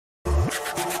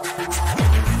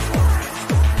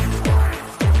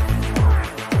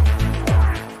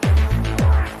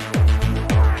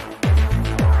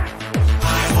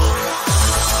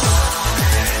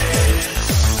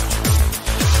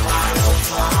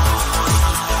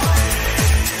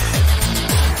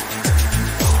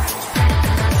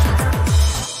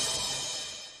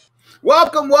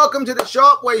Welcome to the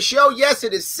Sharpe Way show. Yes,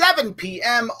 it is 7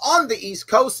 p.m. on the East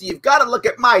Coast, so you've got to look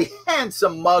at my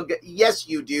handsome mug. Yes,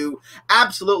 you do.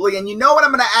 Absolutely. And you know what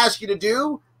I'm going to ask you to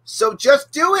do? So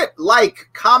just do it. Like,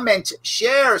 comment,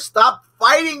 share. Stop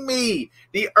fighting me.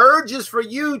 The urge is for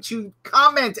you to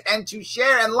comment and to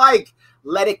share and like.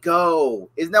 Let it go.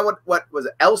 Isn't that what was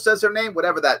it? Elsa's her name?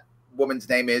 Whatever that woman's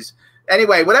name is.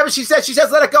 Anyway, whatever she says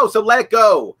let it go. So let it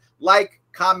go. Like,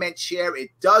 comment, share.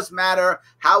 It does matter.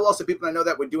 How else are people going to know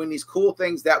that we're doing these cool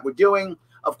things that we're doing?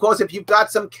 Of course, if you've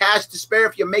got some cash to spare,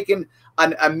 if you're making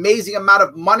an amazing amount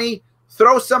of money,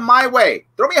 throw some my way.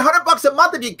 Throw me $100 a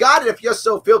month if you got it. If you're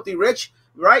so filthy rich,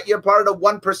 right? You're part of the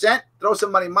 1%. Throw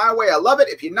some money my way. I love it.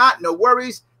 If you're not, no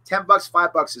worries. $10,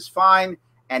 $5 is fine.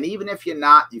 And even if you're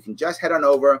not, you can just head on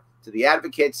over to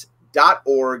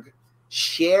theadvocates.org.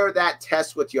 Share that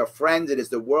test with your friends. It is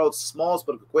the world's smallest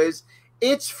political quiz.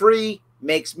 It's free.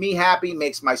 Makes me happy.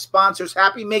 Makes my sponsors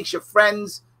happy. Makes your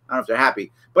friends, I don't know if they're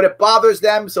happy, but it bothers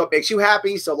them, so it makes you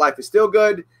happy. So life is still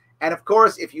good. And of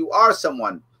course, if you are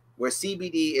someone where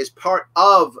CBD is part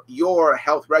of your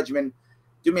health regimen,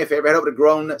 do me a favor. Head over to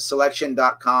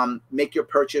grownselection.com. Make your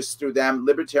purchase through them.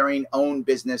 Libertarian owned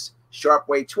business. Sharpe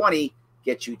Way 20.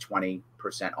 Get you 20%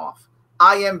 off.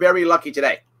 I am very lucky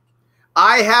today.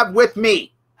 I have with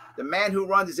me the man who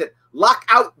runs, is it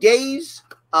Lockout Gaze,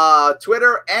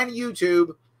 Twitter and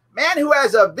YouTube, man who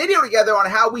has a video together on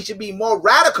how we should be more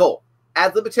radical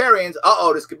as libertarians.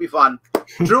 This could be fun.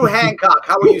 Drew Hancock,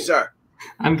 how are you, sir?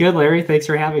 I'm good, Larry. Thanks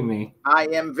for having me. I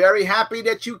am very happy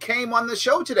that you came on the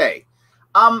show today.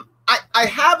 I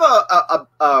have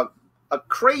a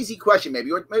crazy question,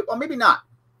 maybe, or maybe not.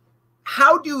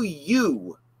 How do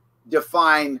you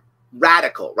define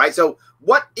radical, right? So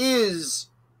what is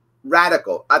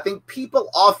radical? I think people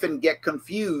often get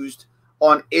confused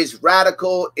on, is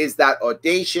radical, is that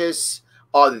audacious?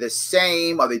 Are they the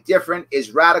same? Are they different?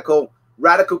 Is radical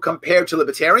compared to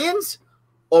libertarians?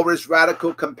 Or is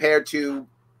radical compared to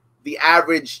the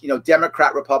average,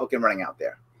 Democrat, Republican running out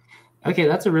there? Okay,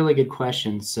 that's a really good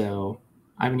question. So,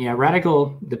 yeah,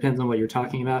 radical depends on what you're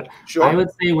talking about. Sure. I would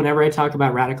say whenever I talk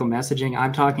about radical messaging,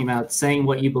 I'm talking about saying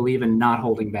what you believe and not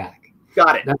holding back.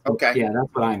 Got it. Okay. Yeah, that's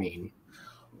what I mean.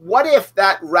 What if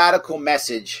that radical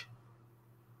message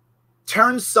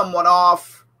turns someone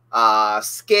off,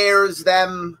 scares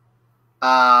them,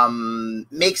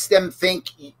 makes them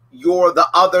think you're the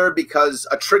other because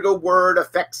a trigger word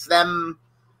affects them?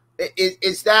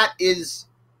 Is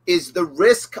the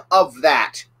risk of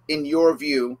that, in your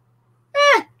view,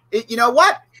 you know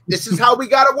what? This is how we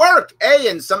got to work.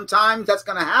 And sometimes that's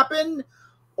going to happen.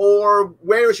 Or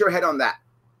where is your head on that?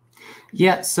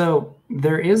 Yeah, so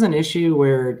there is an issue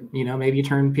where, maybe you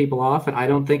turn people off, and I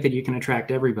don't think that you can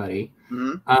attract everybody.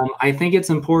 Mm-hmm. I think it's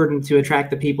important to attract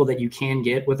the people that you can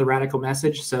get with a radical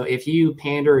message. So if you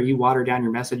pander or you water down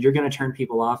your message, you're going to turn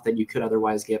people off that you could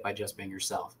otherwise get by just being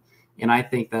yourself. And I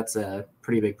think that's a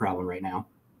pretty big problem right now.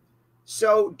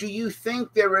 So do you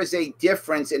think there is a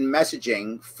difference in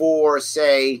messaging for,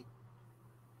 say,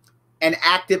 an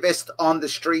activist on the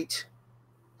street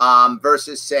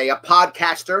versus, say, a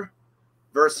podcaster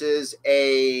versus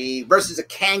a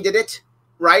candidate,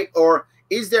 right? Or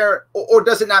is there, or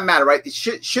does it not matter, right?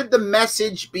 Should the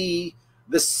message be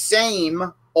the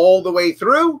same all the way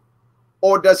through?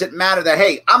 Or does it matter that,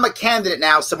 hey, I'm a candidate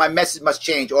now, so my message must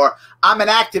change? Or I'm an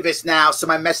activist now, so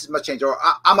my message must change? Or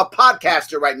I'm a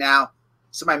podcaster right now,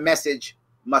 so my message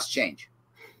must change?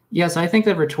 Yes, I think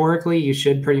that rhetorically you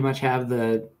should pretty much have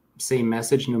the same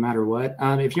message no matter what.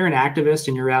 If you're an activist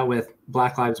and you're out with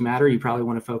Black Lives Matter, you probably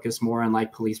want to focus more on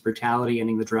like police brutality,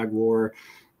 ending the drug war,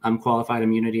 qualified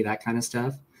immunity, that kind of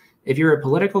stuff. If you're a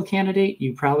political candidate,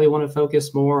 you probably want to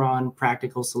focus more on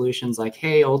practical solutions like,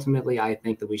 hey, ultimately, I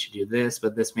think that we should do this,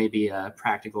 but this may be a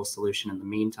practical solution in the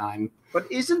meantime. But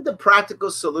isn't the practical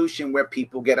solution where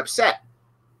people get upset,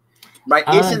 right?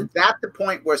 Isn't that the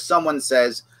point where someone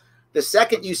says, the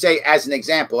second you say, as an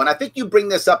example, and I think you bring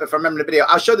this up, if I remember the video,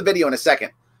 I'll show the video in a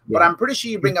second, but I'm pretty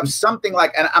sure you bring up something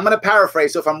like, and I'm going to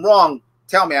paraphrase, so if I'm wrong,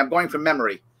 tell me, I'm going from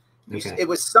memory. Okay. It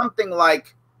was something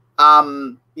like,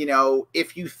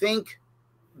 if you think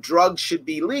drugs should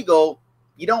be legal,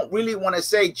 you don't really want to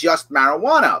say just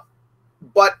marijuana.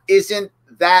 But isn't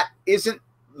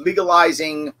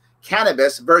legalizing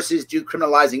cannabis versus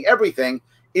decriminalizing everything,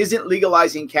 isn't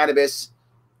legalizing cannabis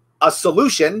a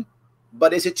solution,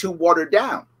 but is it too watered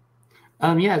down?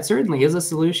 Yeah, it certainly is a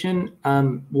solution.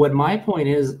 What my point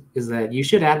is that you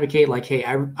should advocate like, hey,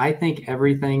 I think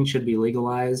everything should be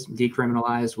legalized,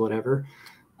 decriminalized, whatever.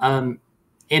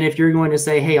 And if you're going to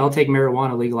say, hey, I'll take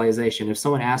marijuana legalization, if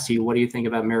someone asks you, what do you think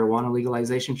about marijuana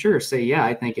legalization? Sure, say, yeah,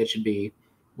 I think it should be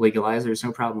legalized. There's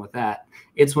no problem with that.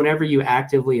 It's whenever you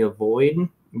actively avoid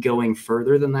going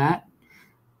further than that.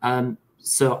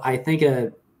 So I think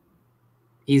a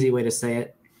easy way to say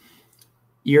it,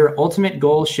 your ultimate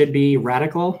goal should be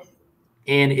radical.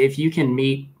 And if you can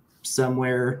meet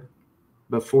somewhere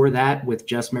before that with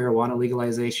just marijuana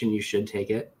legalization, you should take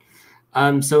it.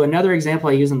 So another example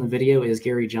I use in the video is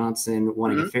Gary Johnson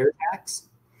wanting a fair tax.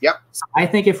 Yep. So I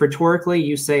think if rhetorically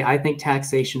you say, I think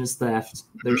taxation is theft,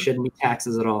 there shouldn't be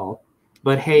taxes at all.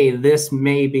 But hey, this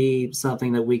may be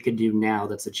something that we could do now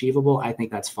that's achievable. I think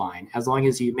that's fine, as long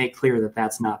as you make clear that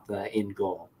that's not the end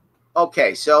goal.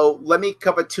 Okay, so let me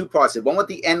cover two parts. One with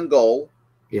the end goal,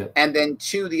 Yep. and then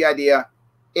two, the idea,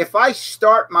 if I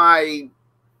start my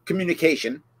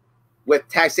communication with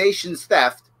taxation's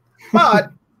theft,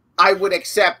 but I would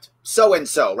accept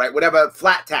so-and-so, right? Whatever,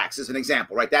 flat tax is an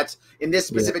example, right? That's, in this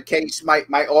specific case, my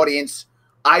audience,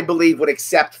 I believe, would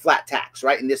accept flat tax,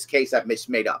 right? In this case, I've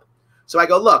made up. So I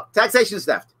go, look, taxation is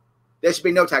theft. There should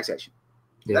be no taxation.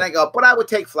 Yeah. Then I go, but I would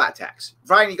take flat tax.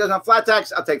 Brian, he goes on flat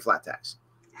tax, I'll take flat tax.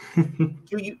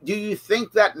 Do you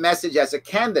think that message as a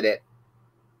candidate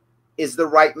is the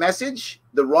right message,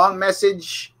 the wrong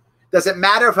message? Does it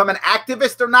matter if I'm an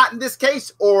activist or not in this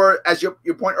case? Or as your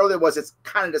point earlier was, it's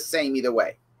kind of the same either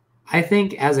way? I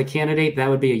think as a candidate, that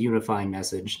would be a unifying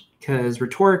message, because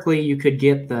rhetorically you could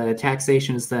get the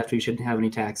taxation is theft, we shouldn't have any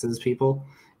taxes people.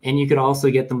 And you could also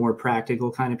get the more practical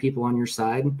kind of people on your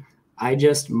side.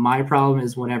 My problem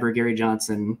is whenever Gary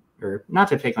Johnson, or not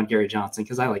to pick on Gary Johnson,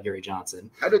 because I like Gary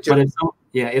Johnson. I do too. But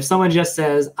if someone just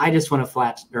says, I just want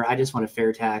a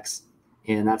fair tax,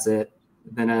 and that's it,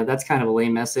 then that's kind of a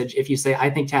lame message. If you say, I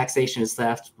think taxation is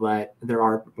theft, but there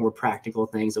are more practical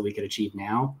things that we could achieve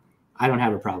now, I don't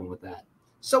have a problem with that.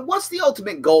 So what's the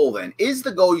ultimate goal then? Is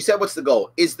the goal, you said, what's the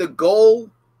goal? Is the goal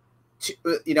to,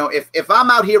 if I'm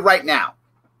out here right now,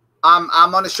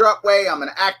 I'm on the Sharpe Way, I'm an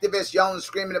activist, yelling and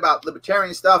screaming about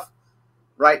libertarian stuff,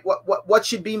 right? What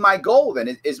should be my goal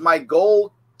then? Is my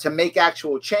goal to make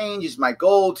actual change? Is my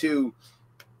goal to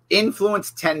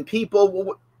influence 10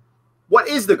 people? What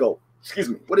is the goal? Excuse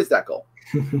me. What is that goal?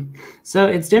 So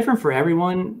it's different for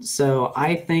everyone. So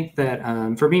I think that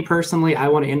for me personally, I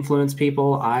want to influence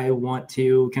people. I want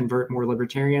to convert more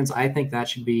libertarians. I think that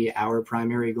should be our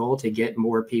primary goal, to get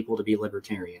more people to be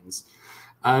libertarians.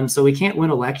 So we can't win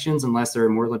elections unless there are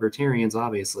more libertarians,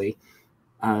 obviously.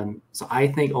 So I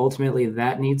think ultimately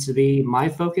that needs to be my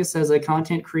focus as a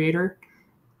content creator.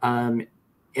 And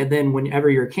then whenever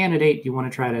you're a candidate, you want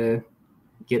to try to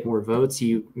get more votes.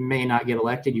 You may not get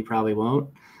elected. You probably won't.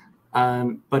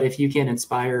 But if you can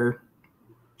inspire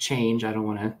change, I don't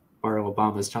want to borrow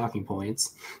Obama's talking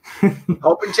points.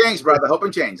 Hope and change, brother. Hope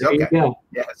and change. Okay.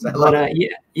 Yes.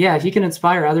 Yeah. If you can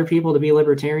inspire other people to be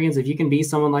libertarians, if you can be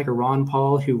someone like a Ron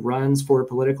Paul who runs for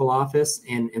political office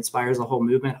and inspires a whole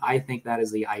movement, I think that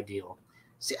is the ideal.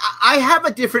 See, I have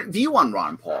a different view on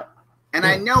Ron Paul, and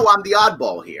I know I'm the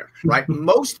oddball here, right?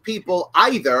 Most people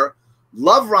either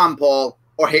love Ron Paul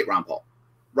or hate Ron Paul,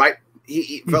 right?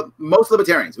 For most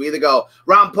libertarians, we either go,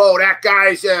 Ron Paul, that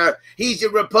guy's he's a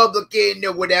Republican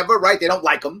or whatever, right? They don't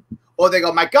like him, or they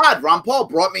go, my God, Ron Paul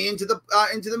brought me into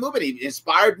the movement. He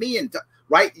inspired me, and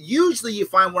right. Usually, you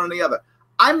find one or the other.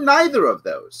 I'm neither of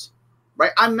those,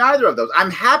 right? I'm neither of those.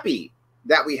 I'm happy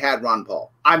that we had Ron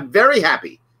Paul. I'm very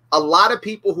happy. A lot of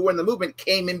people who were in the movement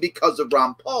came in because of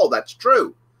Ron Paul. That's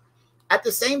true. At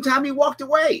the same time, he walked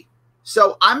away.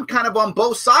 So I'm kind of on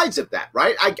both sides of that,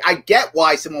 right? I get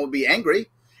why someone would be angry,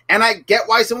 and I get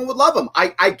why someone would love him.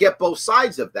 I get both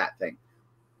sides of that thing.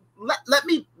 Let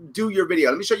me do your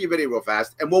video. Let me show you your video real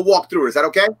fast, and we'll walk through it. Is that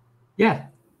okay? Yeah.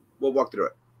 We'll walk through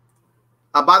it.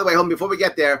 By the way, homie, before we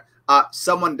get there,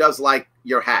 someone does like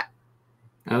your hat.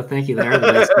 Oh, thank you,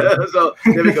 Larry. So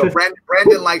there we go.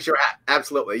 Brandon likes your hat.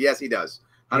 Absolutely. Yes, he does.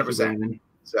 100%.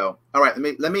 So, all right,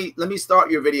 let me start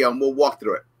your video, and we'll walk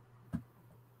through it.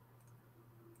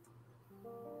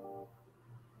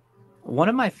 One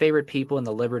of my favorite people in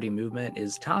the liberty movement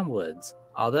is Tom Woods.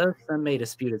 Although some may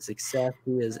dispute its success,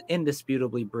 he is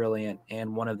indisputably brilliant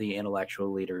and one of the intellectual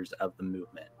leaders of the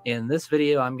movement. In this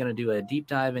video, I'm going to do a deep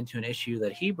dive into an issue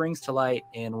that he brings to light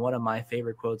in one of my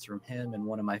favorite quotes from him and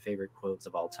one of my favorite quotes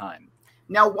of all time.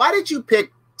 Now, why did you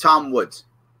pick Tom Woods?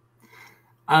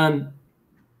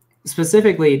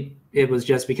 Specifically, it was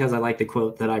just because I like the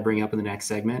quote that I bring up in the next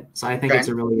segment. So I think it's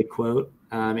a really good quote.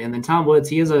 And then Tom Woods,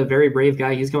 he is a very brave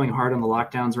guy. He's going hard on the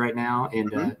lockdowns right now.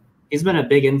 And he's been a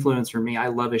big influence for me. I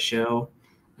love his show.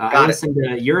 I listened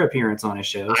to your appearance on his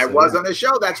show. I was on his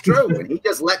show. That's true. And he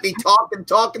just let me talk and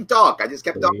talk and talk. I just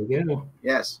kept talking. There you go.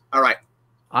 Yes. All right.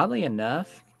 Oddly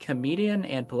enough, Comedian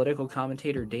and political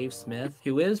commentator Dave Smith,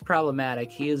 who is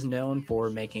problematic, he is known for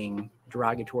making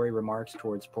derogatory remarks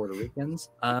towards Puerto Ricans.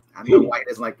 I don't know why he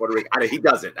doesn't like Puerto Rico. He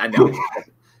doesn't. I know.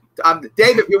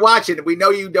 Dave, if you're watching, we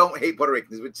know you don't hate Puerto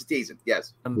Ricans, which is teasing.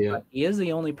 Yes. But he is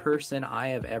the only person I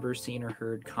have ever seen or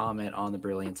heard comment on the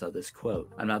brilliance of this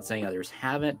quote. I'm not saying others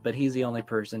haven't, but he's the only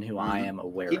person who I am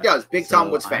aware of. He does. Big Tom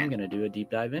Woods fan. I'm going to do a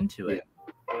deep dive into it.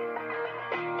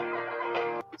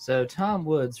 So Tom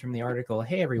Woods, from the article,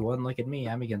 "Hey everyone, look at me,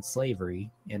 I'm against slavery,"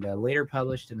 and later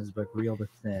published in his book Real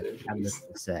Dissent, had this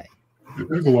to say. It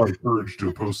takes a lot of courage to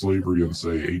oppose slavery in, say,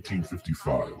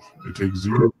 1855. It takes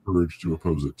zero courage to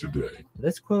oppose it today.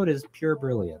 This quote is pure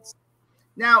brilliance.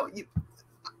 Now,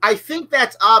 I think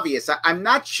that's obvious. I'm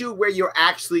not sure where you're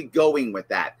actually going with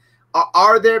that.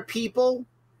 Are there people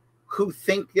who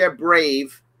think they're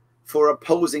brave for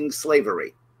opposing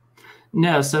slavery?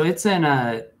 No, so it's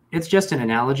just an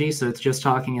analogy. So it's just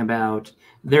talking about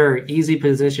there are easy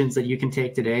positions that you can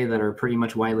take today that are pretty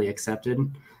much widely accepted,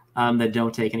 that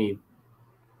don't take any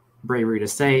bravery to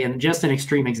say. And just an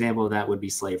extreme example of that would be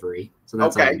slavery. So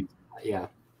that's okay. Yeah.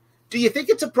 Do you think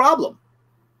it's a problem?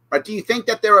 Or do you think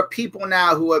that there are people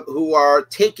now who are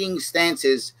taking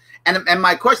stances? And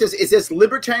my question is this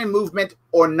libertarian movement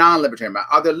or non-libertarian?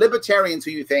 Are there libertarians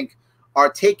who you think are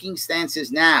taking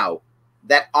stances now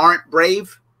that aren't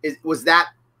brave? Was that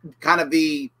kind of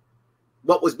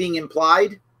what was being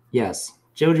implied? Yes.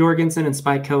 Joe Jorgensen and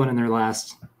Spike Cohen in their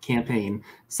last campaign,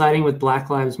 siding with Black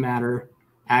Lives Matter,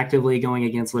 actively going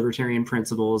against libertarian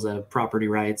principles of property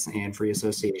rights and free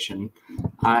association.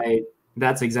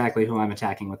 That's exactly who I'm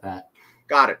attacking with that.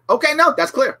 Got it. Okay, no,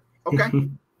 that's clear. Okay.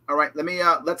 All right, let me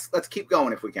let's keep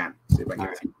going if we can. See if I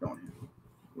can keep going here.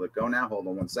 Will it go now? Hold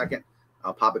on 1 second.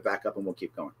 I'll pop it back up and we'll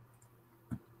keep going.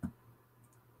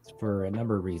 For a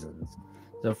number of reasons.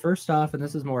 So first off, and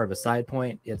this is more of a side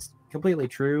point, it's completely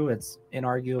true. It's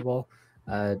inarguable.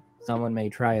 Someone may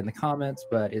try in the comments,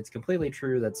 but it's completely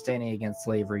true that standing against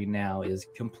slavery now is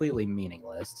completely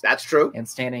meaningless. That's true. And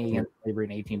standing against slavery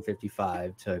in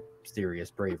 1855 took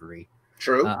serious bravery.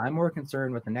 True. I'm more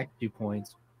concerned with the next 2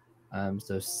 points.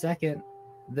 So second,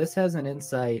 this has an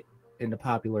insight into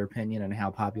popular opinion and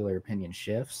how popular opinion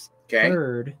shifts. Okay.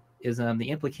 Third is the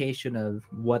implication of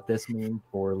what this means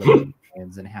for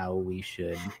libertarians and how we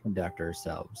should conduct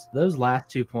ourselves. Those last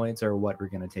 2 points are what we're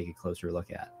going to take a closer look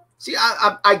at. See,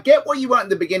 I get what you want in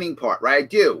the beginning part, right? I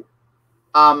do.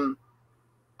 I'm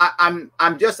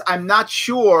not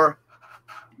sure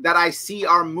that I see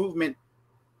our movement.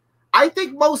 I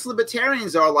think most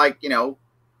libertarians are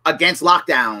against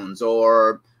lockdowns,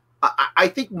 or I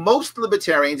think most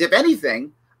libertarians, if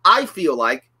anything, I feel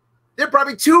like they're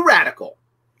probably too radical,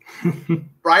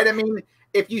 right? I mean,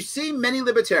 if you see many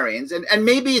libertarians, and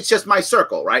maybe it's just my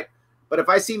circle, right? But if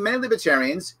I see many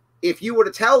libertarians, if you were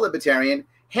to tell a libertarian,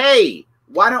 hey,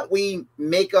 why don't we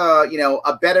make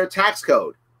a better tax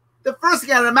code? The first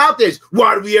thing out of their mouth is,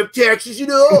 why do we have taxes?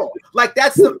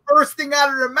 That's the first thing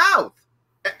out of their mouth.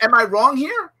 Am I wrong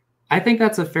here? I think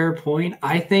that's a fair point.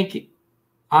 I think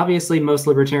obviously most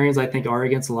libertarians, I think, are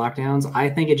against lockdowns. I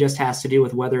think it just has to do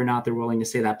with whether or not they're willing to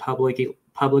say that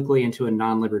publicly into a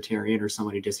non-libertarian or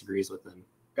someone who disagrees with them.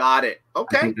 Got it.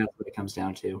 Okay. I think that's what it comes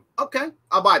down to. Okay,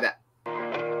 I'll buy that.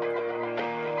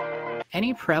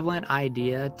 Any prevalent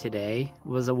idea today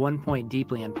was at one point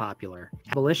deeply unpopular.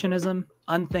 Abolitionism,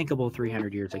 unthinkable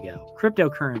 300 years ago.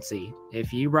 Cryptocurrency,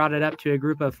 if you brought it up to a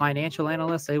group of financial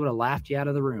analysts, they would have laughed you out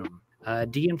of the room.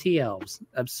 DMT elves,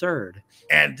 absurd.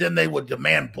 And then they would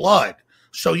demand blood.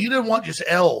 So you didn't want just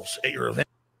elves at your event.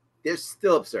 They're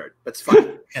still absurd, but it's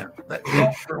fine.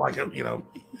 For like a,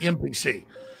 NPC.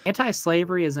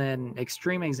 Anti-slavery is an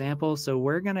extreme example, so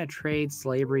we're going to trade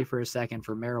slavery for a second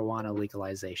for marijuana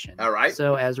legalization. All right.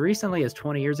 So as recently as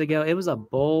 20 years ago, it was a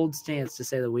bold stance to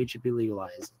say that weed should be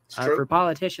legalized. For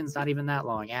politicians, not even that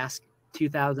long. Ask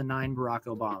 2009 Barack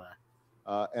Obama.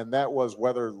 And that was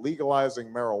whether legalizing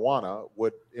marijuana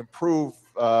would improve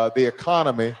the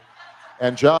economy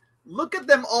and jobs. Look at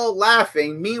them all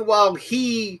laughing. Meanwhile,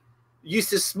 he used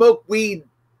to smoke weed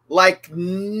like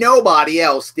nobody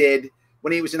else did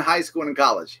when he was in high school and in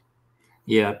college.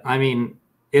 Yeah, I mean,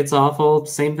 it's awful.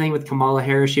 Same thing with Kamala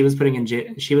Harris. She was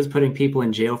putting people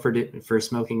in jail for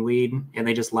smoking weed, and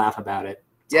they just laugh about it.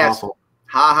 It's awful.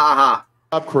 Ha ha ha.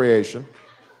 Job creation.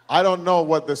 I don't know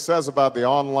what this says about the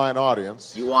online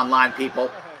audience. You online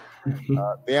people.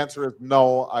 The answer is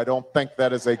no. I don't think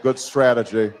that is a good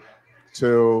strategy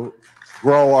to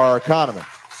grow our economy.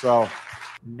 So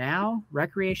Now,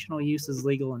 recreational use is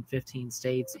legal in 15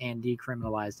 states and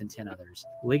decriminalized in 10 others.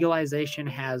 Legalization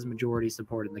has majority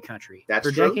support in the country. That's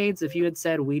For true. decades, if you had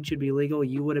said weed should be legal,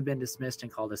 you would have been dismissed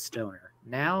and called a stoner.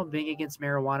 Now, being against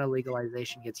marijuana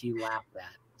legalization gets you laughed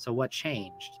at. So what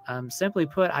changed? Simply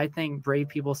put, I think brave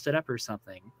people stood up or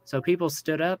something. So people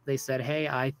stood up. They said, hey,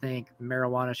 I think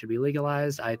marijuana should be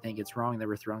legalized. I think it's wrong. They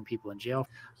were throwing people in jail.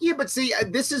 Yeah, but see,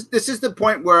 this is the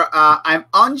point where I'm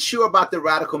unsure about the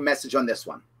radical message on this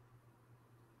one.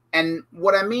 And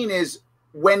what I mean is,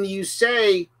 when you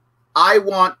say, I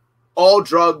want all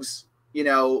drugs,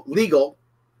 legal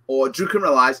or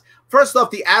decriminalized, first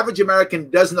off, the average American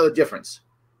doesn't know the difference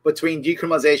between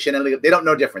decriminalization and legal. They don't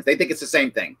know the difference. They think it's the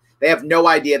same thing. They have no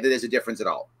idea that there's a difference at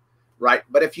all, right?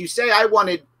 But if you say, I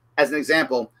wanted, as an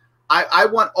example, I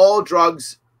want all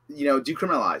drugs,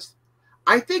 decriminalized,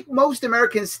 I think most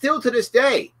Americans still to this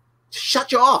day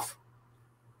shut you off.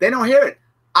 They don't hear it.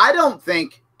 I don't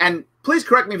think, and please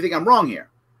correct me if you think I'm wrong here,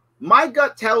 my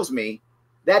gut tells me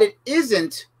that it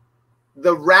isn't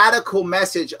the radical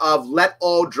message of let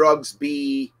all drugs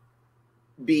be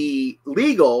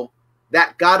legal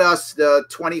that got us the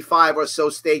 25 or so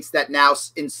states that now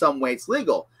in some way it's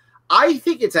legal. I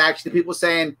think it's actually people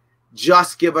saying,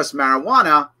 just give us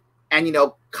marijuana, and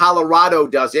Colorado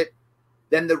does it,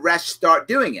 then the rest start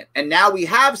doing it. And now we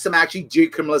have some actually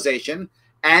decriminalization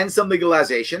and some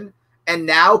legalization, and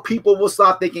now people will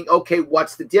start thinking, okay,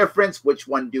 what's the difference? Which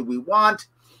one do we want?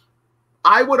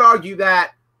 I would argue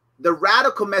that the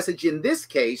radical message in this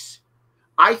case,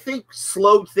 I think,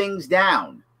 slowed things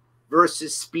down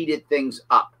versus speeded things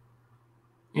up.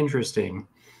 Interesting.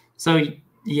 So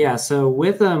yeah, so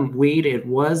with weed, it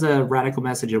was a radical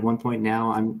message at one point.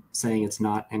 Now I'm saying it's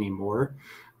not anymore.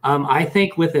 I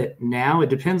think with it now, it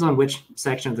depends on which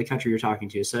section of the country you're talking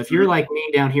to. So if you're like me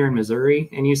down here in Missouri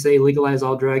and you say legalize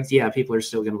all drugs, yeah, people are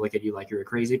still going to look at you like you're a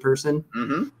crazy person.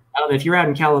 If you're out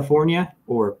in California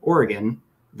or Oregon,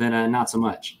 then not so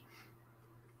much.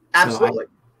 Absolutely.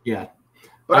 Yeah.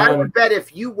 But I would bet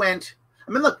if you went,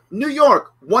 look, New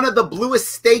York, one of the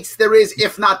bluest states there is,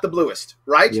 if not the bluest,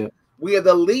 right? Yeah. We are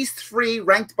the least free,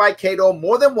 ranked by Cato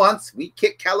more than once. We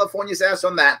kicked California's ass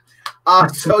on that.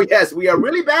 So, yes, we are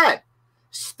really bad.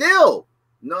 Still,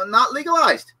 no, not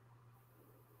legalized.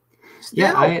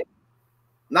 Still,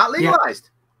 not legalized.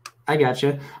 I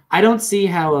gotcha. I don't see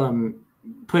how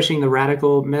pushing the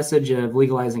radical message of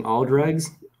legalizing all drugs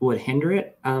would hinder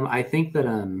it. I think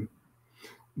that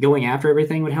going after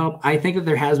everything would help. I think that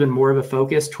there has been more of a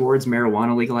focus towards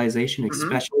marijuana legalization,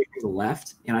 especially from the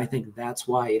left. And I think that's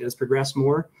why it has progressed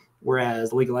more.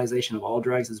 Whereas legalization of all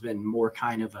drugs has been more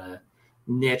kind of a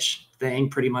niche thing,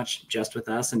 pretty much just with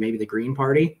us and maybe the Green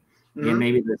Party and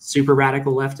maybe the super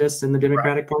radical leftists in the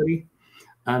Democratic Party.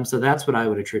 So that's what I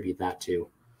would attribute that to.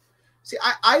 See,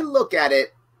 I look at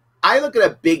it, I look at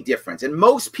a big difference, and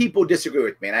most people disagree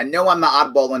with me. And I know I'm the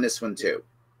oddball on this one too.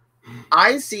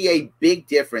 I see a big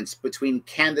difference between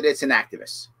candidates and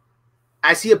activists.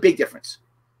 I see a big difference.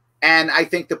 And I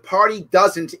think the party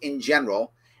doesn't in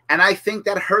general. And I think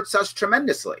that hurts us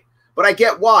tremendously. But I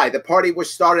get why. The party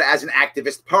was started as an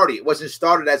activist party. It wasn't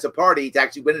started as a party to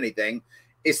actually win anything.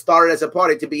 It started as a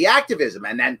party to be activism.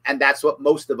 And that's what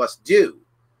most of us do.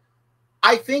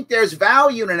 I think there's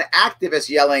value in an activist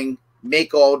yelling,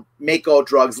 make all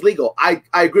drugs legal. I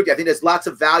agree with you. I think there's lots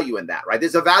of value in that, right?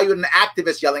 There's a value in an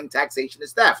activist yelling taxation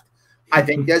is theft. I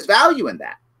think there's value in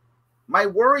that. My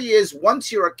worry is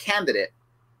once you're a candidate,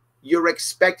 you're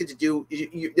expected to do,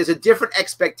 there's a different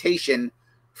expectation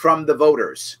from the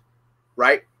voters,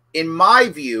 right? In my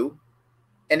view,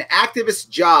 an activist's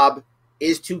job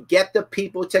is to get the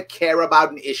people to care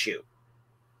about an issue.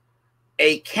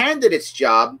 A candidate's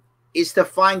job is to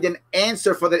find an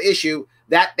answer for the issue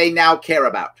that they now care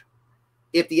about.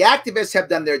 If the activists have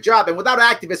done their job, and without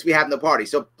activists, we have no party.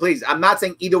 So please, I'm not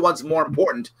saying either one's more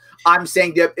important. I'm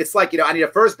saying that it's like, I need a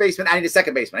first baseman, I need a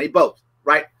second baseman. I need both,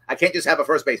 right? I can't just have a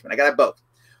first baseman. I got to have both.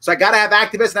 So I got to have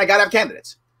activists and I got to have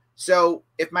candidates. So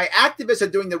if my activists are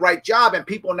doing the right job and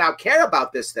people now care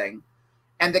about this thing,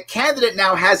 and the candidate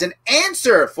now has an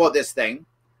answer for this thing,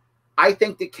 I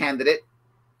think the candidate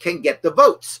can get the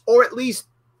votes, or at least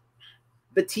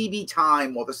the TV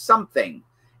time or the something.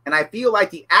 And I feel like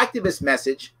the activist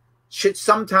message should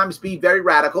sometimes be very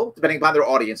radical, depending upon their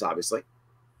audience, obviously.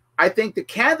 I think the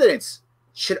candidates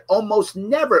should almost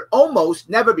never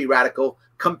be radical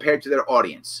compared to their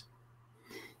audience.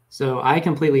 So I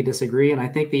completely disagree. And I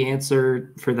think the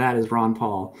answer for that is Ron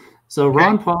Paul. So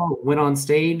Ron Paul went on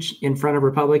stage in front of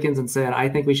Republicans and said, I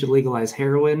think we should legalize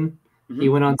heroin. He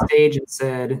went on stage and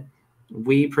said,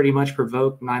 we pretty much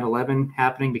provoked 9/11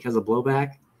 happening because of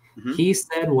blowback. He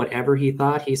said whatever he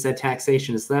thought. He said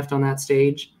taxation is theft on that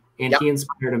stage, and he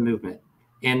inspired a movement.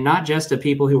 And not just to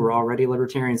people who were already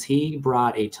libertarians. He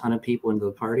brought a ton of people into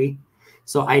the party.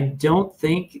 So I don't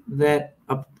think that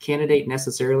a candidate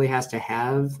necessarily has to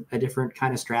have a different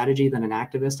kind of strategy than an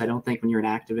activist. I don't think when you're an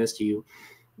activist, you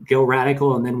go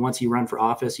radical, and then once you run for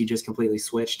office, you just completely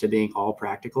switch to being all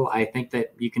practical. I think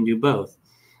that you can do both.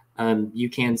 You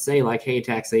can say like, hey,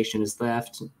 taxation is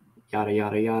theft, yada,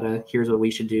 yada, yada. Here's what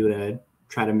we should do to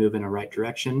try to move in a right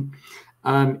direction.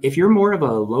 If you're more of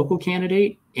a local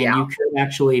candidate and you could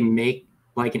actually make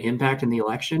like an impact in the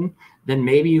election, then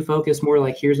maybe you focus more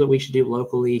like, here's what we should do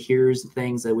locally. Here's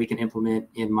things that we can implement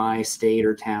in my state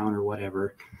or town or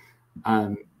whatever.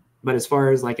 But as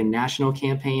far as like a national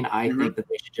campaign, I think that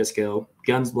they should just go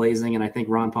guns blazing. And I think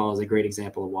Ron Paul is a great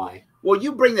example of why. Well,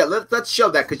 you bring that. Let's show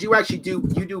that, because you actually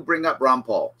do bring up Ron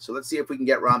Paul. So let's see if we can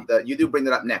get Ron. You do bring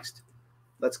that up next.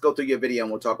 Let's go through your video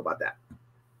and we'll talk about that.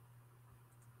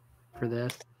 For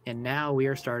this, and now we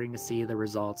are starting to see the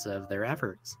results of their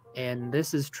efforts. And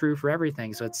this is true for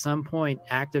everything. So at some point,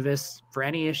 activists for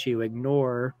any issue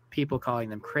ignore people calling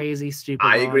them crazy, stupid.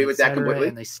 I agree with that completely.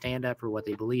 And they stand up for what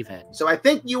they believe in. So I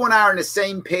think you and I are on the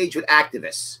same page with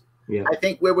activists. Yeah. I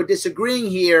think where we're disagreeing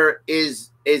here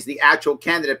is the actual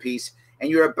candidate piece. And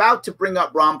you're about to bring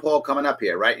up Ron Paul coming up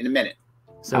here, right, in a minute.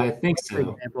 So I think for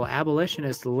example,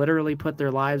 abolitionists literally put their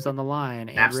lives on the line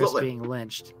and risk being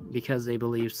lynched because they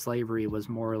believed slavery was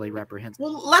morally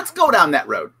reprehensible. Well, let's go down that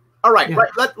road. All right,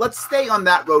 let's stay on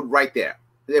that road right there,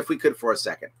 if we could for a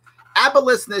second.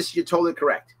 Abolitionists, you're totally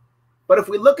correct. But if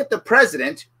we look at the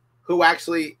president, who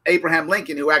actually, Abraham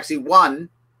Lincoln, who actually won,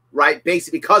 right,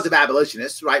 basically because of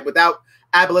abolitionists, right? Without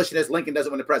abolitionists, Lincoln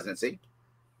doesn't win the presidency.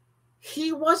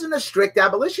 He wasn't a strict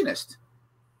abolitionist.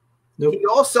 Nope. He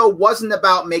also wasn't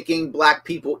about making black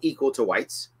people equal to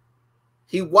whites.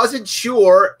 He wasn't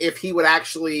sure if he would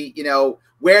actually,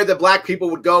 where the black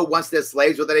people would go once they're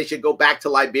slaves, whether they should go back to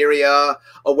Liberia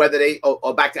or whether they,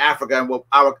 or back to Africa. And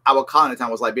our colony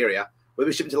town was Liberia. Whether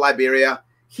we shipped to Liberia.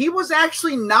 He was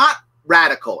actually not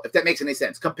radical, if that makes any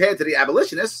sense, compared to the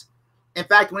abolitionists. In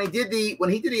fact, when he did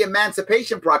the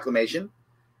Emancipation Proclamation,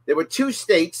 there were 2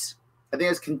 states. I think it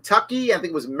was Kentucky. I think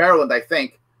it was Maryland,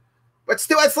 but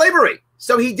still had slavery.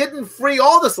 So he didn't free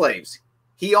all the slaves.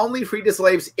 He only freed the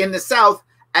slaves in the South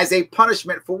as a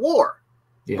punishment for war.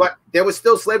 Yeah. But there was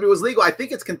still slavery was legal. I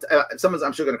think it's someone's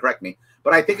I'm sure going to correct me,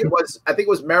 but I think it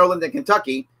was Maryland and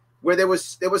Kentucky where there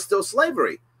was still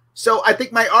slavery. So I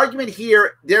think my argument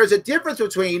here, there's a difference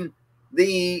between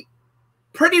the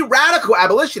pretty radical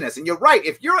abolitionists, and you're right.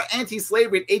 If you're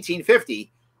anti-slavery in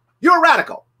 1850, you're a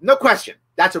radical, no question.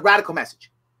 That's a radical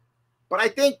message. But I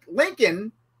think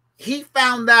Lincoln, he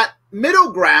found that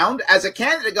middle ground as a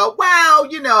candidate to go,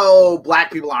 well,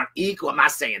 black people aren't equal. I'm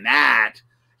not saying that.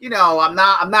 I'm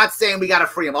not saying we got to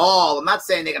free them all. I'm not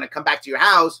saying they're going to come back to your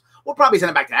house. We'll probably send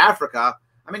them back to Africa.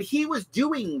 I mean, he was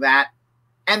doing that.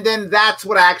 And then that's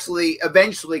what actually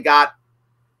eventually got,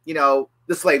 the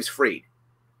slaves freed.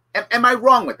 Am I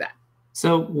wrong with that?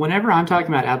 So whenever I'm talking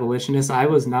about abolitionists, I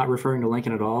was not referring to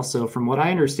Lincoln at all. So from what I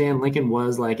understand, Lincoln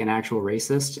was like an actual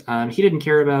racist. He didn't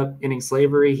care about ending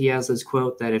slavery. He has his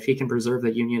quote that if he can preserve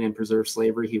the Union and preserve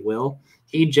slavery, he will.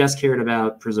 He just cared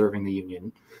about preserving the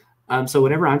Union. So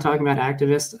whenever I'm talking about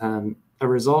activists, a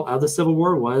result of the Civil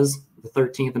War was the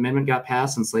 13th Amendment got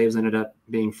passed and slaves ended up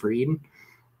being freed.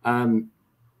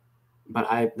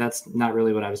 But that's not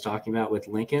really what I was talking about with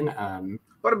Lincoln.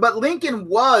 But Lincoln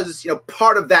was,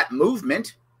 part of that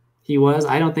movement. He was.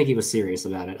 I don't think he was serious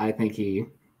about it. I think he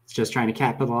was just trying to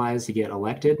capitalize to get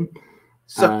elected.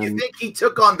 So you think he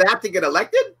took on that to get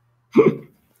elected?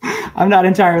 I'm not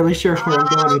entirely sure where I'm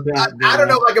going with that. I don't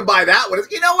know if I can buy that one.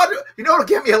 You know what will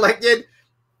get me elected?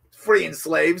 Freeing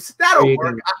slaves. That'll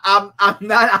work.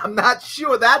 I'm not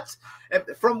sure that's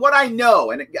from what I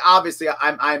know, and obviously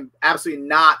I'm absolutely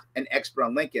not an expert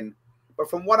on Lincoln, but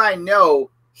from what I know,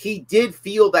 he did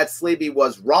feel that slavery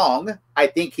was wrong. I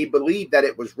think he believed that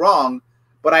it was wrong,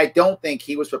 but I don't think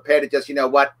he was prepared to just,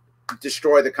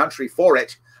 destroy the country for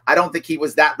it. I don't think he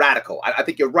was that radical. I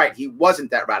think you're right. He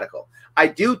wasn't that radical. I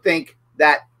do think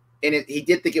that he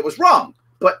did think it was wrong,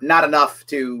 but not enough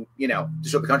to,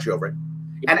 destroy the country over it.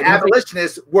 And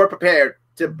abolitionists were prepared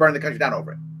to burn the country down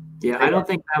over it. Yeah, I don't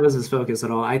think that was his focus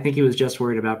at all. I think he was just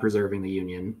worried about preserving the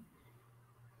Union.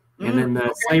 And then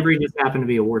the slavery just happened to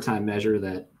be a wartime measure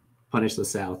that punished the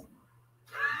South.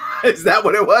 Is that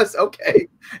what it was? Okay.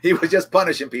 He was just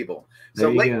punishing people. So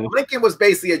Lincoln was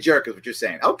basically a jerk is what you're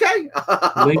saying. Okay.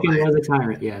 Lincoln was a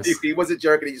tyrant, yes. He was a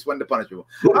jerk and he just wanted to punish people.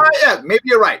 All right, yeah, maybe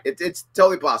you're right. It's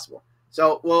totally possible.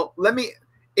 So,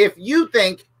 if you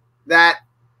think that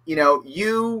you know,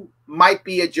 you might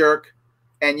be a jerk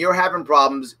and you're having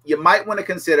problems, you might want to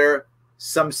consider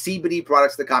some CBD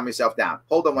products to calm yourself down.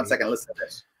 Hold on one second. Listen to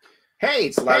this. Hey,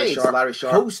 it's Larry Sharpe,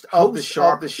 host of the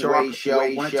Sharpe Way Show.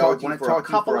 I want to talk to you for a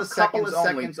couple of seconds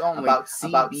only about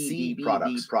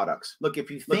CBD products. Look,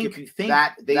 if you think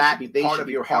that they should be part of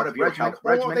your health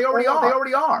regimen, they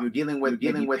already are. You're dealing with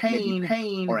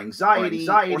pain or anxiety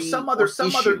or some other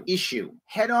issue.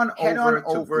 Head on over to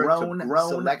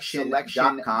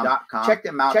grownselection.com. Check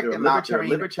them out. They're a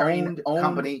libertarian-owned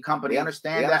company. They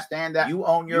understand that you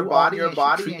own your body and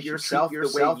treat yourself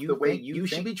the way you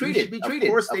should be treated. Of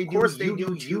course they do.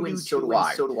 You and so do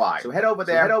I. So head over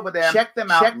there, check them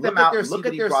out, look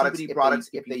at their CBD products.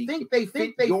 If they think they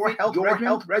fit your health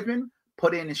regimen,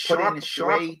 put in Sharpe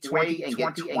Way 20 and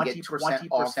get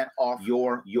 20% off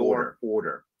your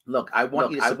order. Look, I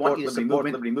want you to support the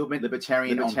Liberty Movement,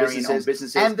 Libertarian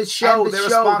businesses, and the show. They're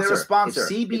a sponsor. If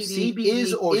CBD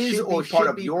is or should be part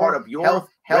of your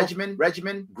health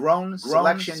regimen,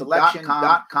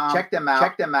 grownselection.com. Check them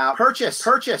out.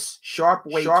 Purchase Sharpe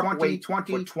Way 20 for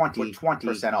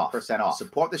 20% off.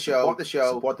 Support the show.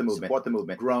 Support the movement.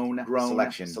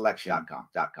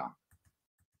 Grownselection.com.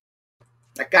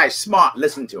 That guy's smart.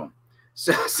 Listen to him.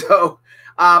 So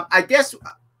I guess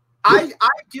I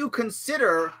do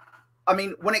consider, I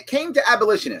mean, when it came to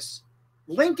abolitionists,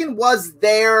 Lincoln was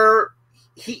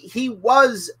he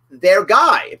was their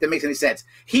guy, if that makes any sense.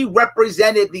 He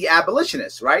represented the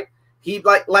abolitionists, right? He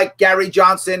like Gary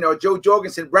Johnson or Joe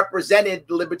Jorgensen represented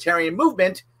the libertarian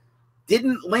movement.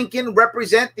 Didn't Lincoln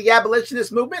represent the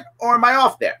abolitionist movement, or am I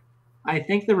off there? I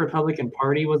think the Republican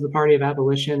Party was the party of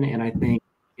abolition, and I think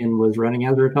Lincoln was running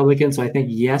as a Republican. So I think,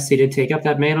 yes, he did take up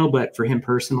that mantle, but for him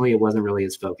personally, it wasn't really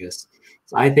his focus.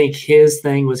 So I think his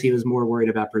thing was he was more worried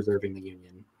about preserving the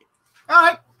Union. All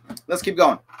right, let's keep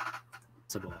going.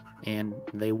 And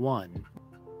they won.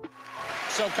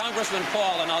 So, Congressman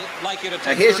Paul, and I'd like you to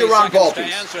take 30 seconds to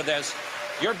answer this.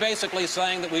 You're basically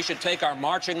saying that we should take our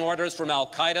marching orders from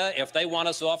Al-Qaeda. If they want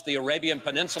us off the Arabian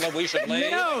Peninsula, we should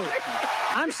leave? No,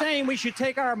 I'm saying we should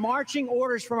take our marching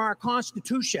orders from our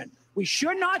Constitution. We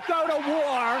should not go to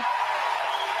war.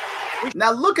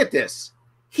 Now, look at this.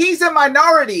 He's a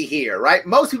minority here, right?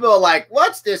 Most people are like,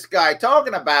 what's this guy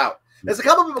talking about? There's a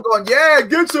couple people going, yeah,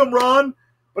 get some, Ron.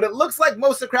 But it looks like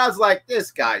most of the crowd's like, this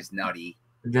guy's nutty.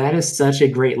 That is such a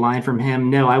great line from him.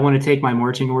 No, I want to take my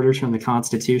marching orders from the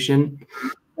Constitution.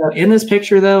 In this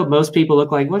picture, though, most people look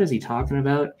like, what is he talking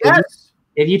about? Yes.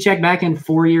 If you check back in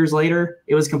 4 years later,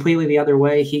 it was completely the other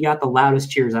way. He got the loudest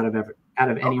cheers out of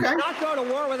anyone. Okay. Not go to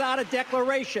war without a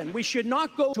declaration. We should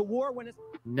not go to war when it's...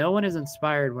 No one is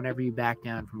inspired whenever you back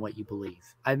down from what you believe.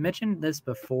 I've mentioned this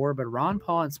before, but Ron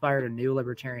Paul inspired a new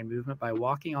libertarian movement by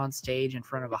walking on stage in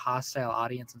front of a hostile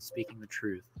audience and speaking the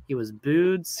truth. He was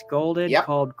booed, scolded,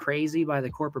 called crazy by the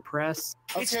corporate press.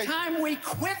 Okay. It's time we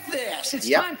quit this. It's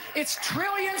time. It's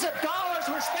trillions of dollars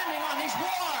we're spending on these wars.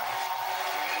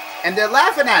 And they're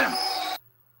laughing at him.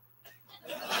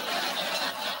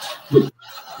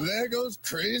 There goes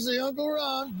crazy Uncle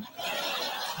Ron.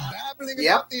 Babbling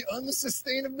about the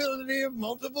unsustainability of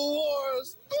multiple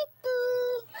wars.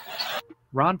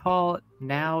 Ron Paul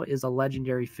now is a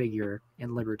legendary figure in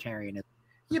libertarianism.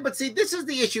 Yeah, but see, this is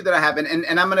the issue that I have,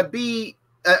 and I'm going to be,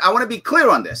 I want to be clear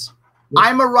on this.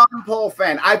 I'm a Ron Paul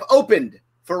fan. I've opened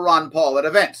for Ron Paul at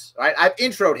events, right? I've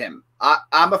introed him.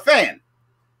 I'm a fan.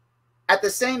 At the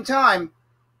same time,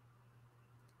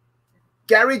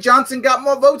 Gary Johnson got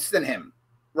more votes than him,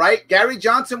 right? Gary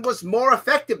Johnson was more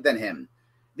effective than him.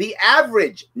 The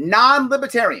average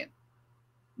non-libertarian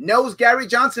knows Gary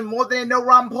Johnson more than they know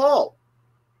Ron Paul.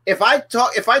 If I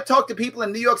talk to people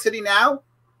in New York City now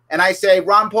and I say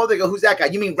Ron Paul, they go, who's that guy?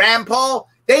 You mean Rand Paul?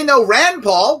 They know Rand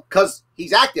Paul because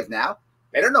he's active now.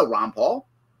 They don't know Ron Paul.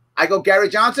 I go Gary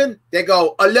Johnson, they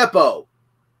go Aleppo.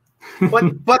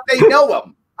 But they know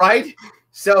him, right?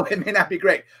 So it may not be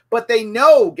great. But they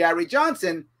know Gary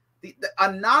Johnson.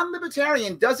 A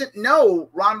non-libertarian doesn't know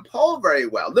Ron Paul very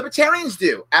well. Libertarians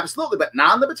do, absolutely, but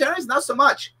non-libertarians, not so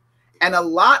much. And a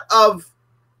lot of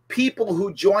people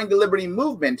who joined the Liberty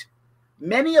Movement,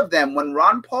 many of them, when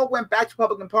Ron Paul went back to the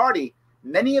Republican Party,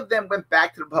 many of them went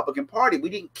back to the Republican Party. We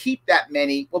didn't keep that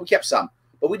many. Well, we kept some,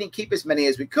 but we didn't keep as many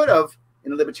as we could have in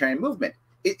the Libertarian movement.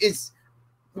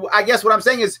 I guess what I'm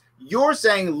saying is you're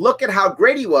saying, look at how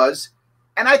great he was.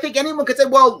 And I think anyone could say,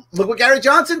 well, look what Gary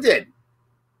Johnson did.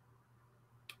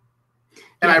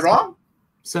 Am I wrong?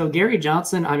 So Gary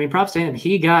Johnson, I mean, props to him.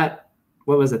 He got,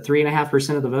 what was it,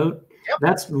 3.5% of the vote? Yep.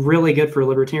 That's really good for a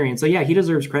libertarian. So yeah, he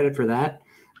deserves credit for that.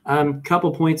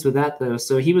 Couple points with that though.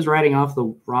 So he was riding off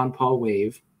the Ron Paul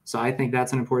wave. So I think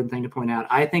that's an important thing to point out.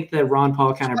 I think that Ron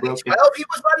Paul kind of broke down. He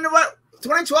was running around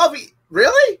 2012.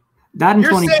 Really? Not in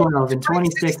 2012. In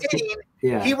 2016,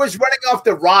 yeah, he was running off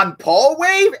the Ron Paul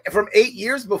wave from 8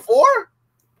 years before.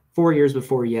 4 years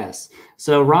before, yes.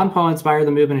 So Ron Paul inspired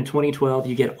the movement in 2012.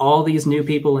 You get all these new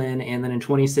people in, and then in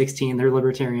 2016, they're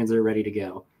libertarians that are ready to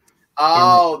go.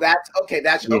 Oh, that's okay.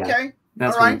 That's yeah, okay.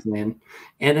 That's what I'm saying.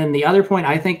 And then the other point,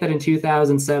 I think that in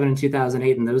 2007 and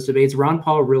 2008 in those debates, Ron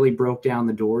Paul really broke down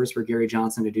the doors for Gary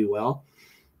Johnson to do well.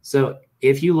 So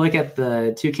if you look at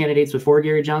the two candidates before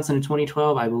Gary Johnson in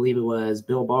 2012, I believe it was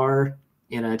Bill Barr.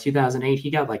 In 2008,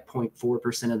 he got like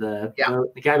 0.4% of the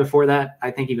vote. The guy before that,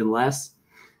 I think even less.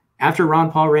 After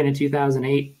Ron Paul ran in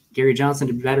 2008, Gary Johnson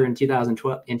did better in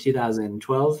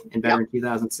 2012 and better in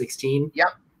 2016. Yep.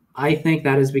 I think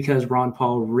that is because Ron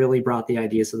Paul really brought the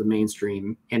ideas to the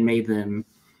mainstream and made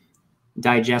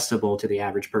digestible to the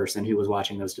average person who was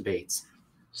watching those debates.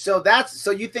 So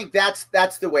you think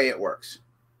that's the way it works?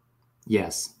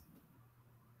 Yes.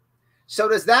 So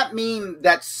does that mean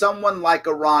that someone like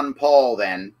a Ron Paul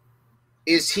then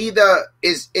is he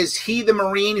the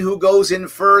Marine who goes in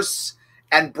first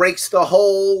and breaks the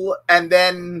hole and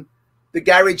then the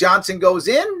Gary Johnson goes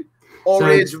in? Or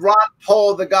is Ron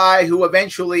Paul the guy who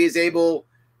eventually is able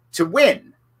to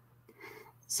win?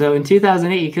 So in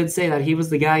 2008, you could say that he was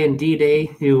the guy in D-Day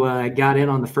who got in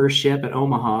on the first ship at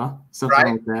Omaha,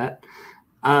 something like that.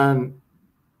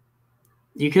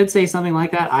 You could say something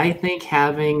like that. I think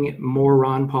having more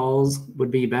Ron Pauls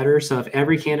would be better. So if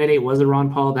every candidate was a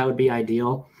Ron Paul, that would be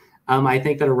ideal. I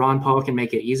think that a Ron Paul can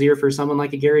make it easier for someone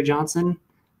like a Gary Johnson,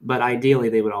 but ideally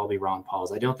they would all be Ron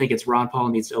Pauls. I don't think it's Ron Paul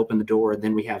needs to open the door and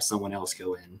then we have someone else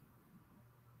go in.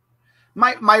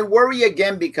 My worry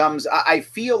again becomes I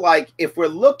feel like if we're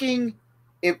looking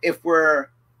to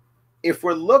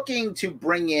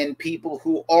bring in people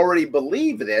who already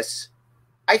believe this,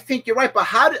 I think you're right. But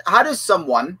how does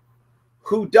someone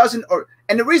who doesn't,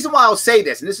 and the reason why I'll say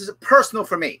this, and this is personal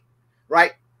for me,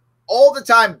 right? All the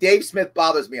time, Dave Smith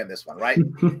bothers me on this one, right?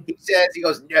 He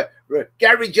goes, yeah,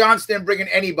 Gary Johnson didn't bring in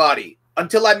anybody.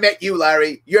 Until I met you,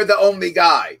 Larry, you're the only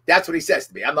guy. That's what he says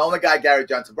to me. I'm the only guy Gary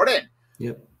Johnson brought in.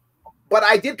 Yep. But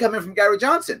I did come in from Gary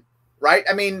Johnson, right?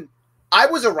 I mean, I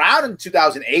was around in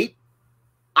 2008.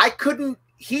 I couldn't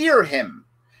hear him.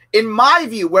 In my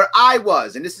view, where I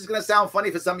was, and this is going to sound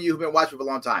funny for some of you who've been watching for a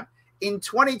long time, in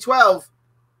 2012,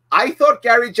 I thought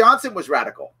Gary Johnson was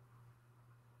radical.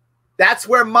 That's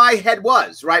where my head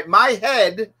was, right? My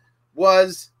head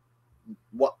was,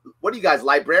 what are you guys,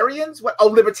 librarians? What? Oh,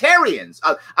 libertarians.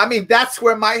 I mean, that's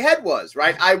where my head was,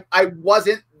 right? I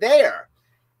wasn't there.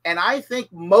 And I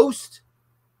think most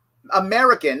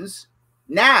Americans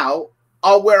now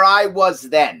are where I was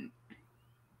then.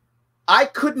 I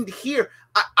couldn't hear.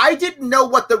 I didn't know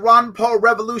what the Ron Paul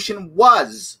revolution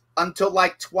was until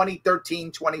like 2013,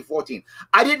 2014.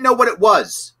 I didn't know what it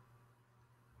was.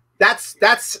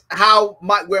 That's how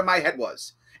where my head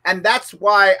was. And that's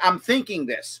why I'm thinking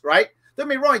this, right? Don't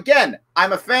get me wrong. Again,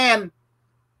 I'm a fan.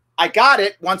 I got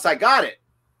it once I got it.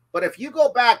 But if you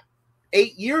go back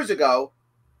 8 years ago,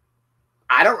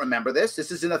 I don't remember this.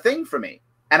 This isn't a thing for me.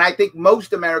 And I think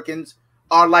most Americans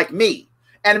are like me.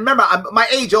 And remember, my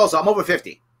age also, I'm over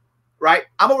 50, right?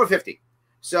 I'm over 50.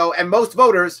 So, and most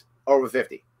voters are over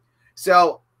 50.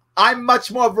 So I'm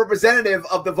much more representative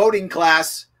of the voting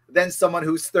class than someone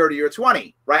who's 30 or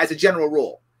 20, right? As a general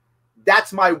rule.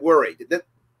 That's my worry.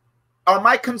 Are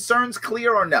my concerns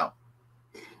clear or no?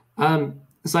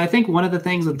 So I think one of the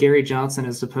things with Gary Johnson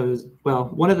is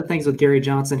Gary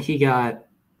Johnson, he got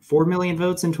 4 million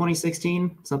votes in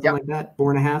 2016, something like that,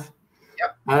 4.5.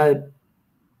 Yep.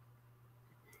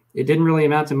 It didn't really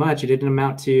amount to much. It didn't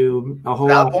amount to a whole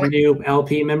lot of new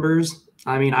LP members.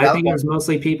 I mean, I think it was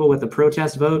mostly people with a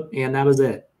protest vote, and that was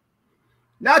it.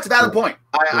 No, it's a valid point.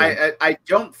 I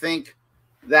don't think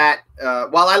that,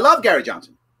 while I love Gary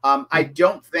Johnson, I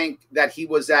don't think that he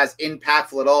was as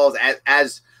impactful at all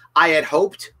as I had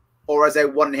hoped or as I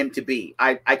wanted him to be.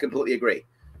 I completely agree.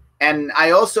 And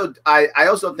I also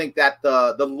think that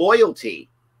the loyalty,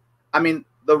 I mean,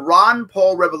 the Ron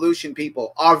Paul revolution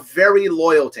people are very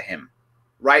loyal to him,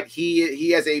 right? He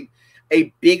has a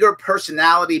bigger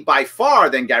personality by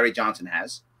far than Gary Johnson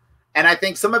has. And I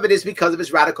think some of it is because of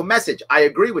his radical message. I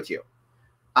agree with you.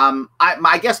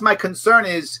 I guess my concern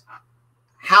is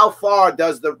how far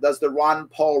does the Ron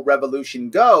Paul revolution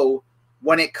go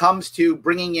when it comes to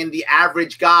bringing in the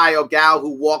average guy or gal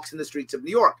who walks in the streets of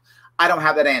New York? I don't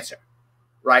have that answer,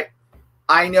 right?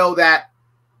 I know that,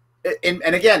 and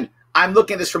again, I'm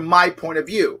looking at this from my point of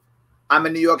view. I'm a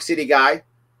New York City guy.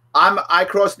 I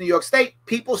cross New York State.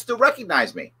 People still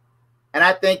recognize me. And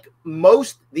I think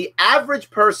the average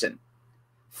person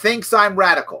thinks I'm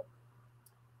radical.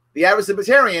 The average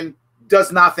libertarian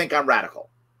does not think I'm radical,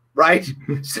 right?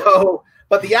 So,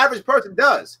 but the average person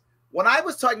does. When I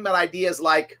was talking about ideas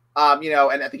like,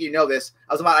 and I think you know this,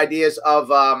 I was about ideas of,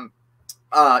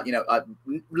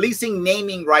 releasing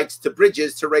naming rights to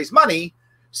bridges to raise money,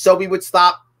 so we would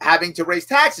stop having to raise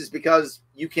taxes because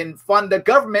you can fund the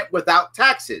government without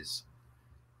taxes.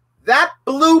 That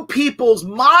blew people's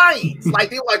minds. Like,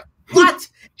 they were like, what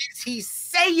is he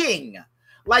saying?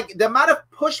 Like, the amount of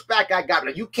pushback I got,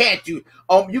 like, you can't do,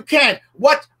 you can't,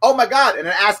 what? Oh my God. And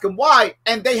I asked them why,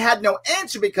 and they had no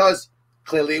answer because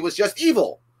clearly it was just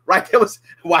evil, right?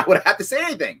 Why would I have to say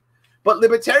anything? But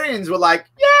libertarians were like,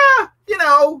 yeah,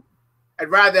 I'd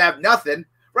rather have nothing,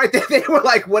 right? They were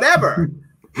like, whatever.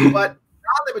 But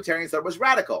non-libertarians thought it was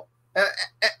radical.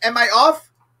 Am I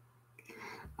off?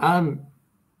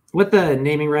 With the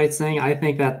naming rights thing, I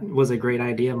think that was a great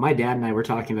idea. My dad and I were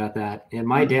talking about that, and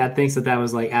my dad thinks that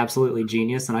was like absolutely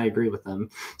genius, and I agree with him.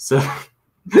 So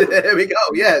there we go.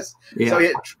 Yes. Yeah. So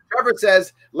Trevor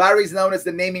says Larry's known as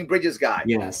the naming bridges guy.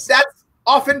 Yes. That's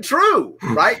often true,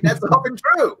 right? That's often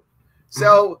true.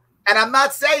 So, and I'm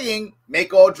not saying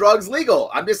make all drugs legal.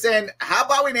 I'm just saying, how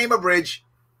about we name a bridge?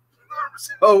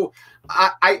 So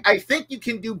I think you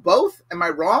can do both. Am I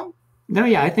wrong? No,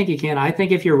 yeah, I think you can. I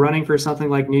think if you're running for something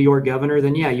like New York governor,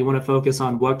 then yeah, you want to focus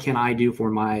on what can I do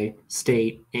for my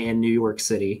state and New York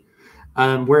City.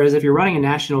 Whereas if you're running a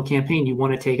national campaign, you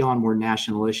want to take on more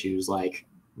national issues like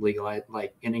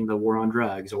ending the war on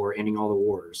drugs or ending all the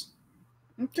wars.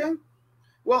 Okay.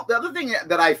 Well, the other thing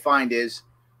that I find is,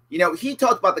 he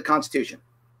talked about the Constitution.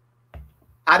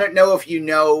 I don't know if you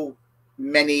know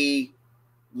many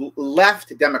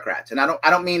left Democrats, and I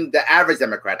don't mean the average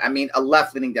Democrat. I mean a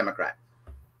left-leaning Democrat.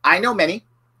 I know many,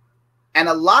 and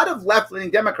a lot of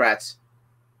left-leaning Democrats,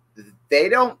 they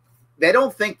don't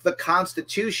think the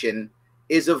Constitution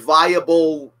is a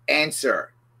viable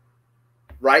answer,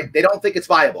 right? They don't think it's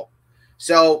viable.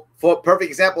 So, for a perfect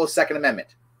example, Second Amendment,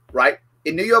 right?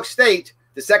 In New York State,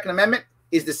 the Second Amendment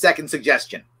is the second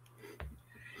suggestion.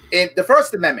 In the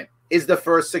First Amendment is the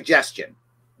first suggestion.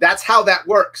 That's how that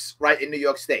works, right, in New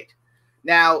York State.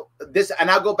 Now,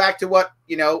 and I'll go back to what,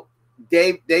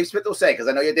 Dave Smith will say, because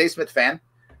I know you're a Dave Smith fan.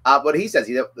 What he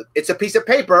says, it's a piece of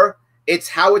paper. It's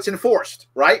how it's enforced,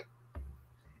 right?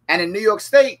 And in New York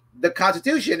State, the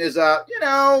Constitution is I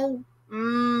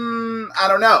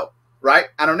don't know, right?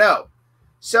 I don't know.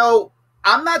 So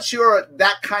I'm not sure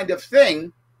that kind of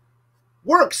thing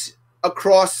works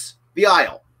across the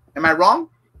aisle. Am I wrong?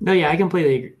 No, yeah, I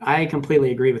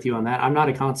completely agree with you on that. I'm not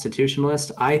a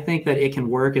constitutionalist. I think that it can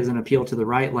work as an appeal to the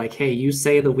right. Like, hey, you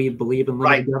say that we believe in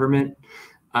limited government,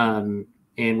 and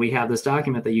we have this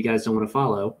document that you guys don't want to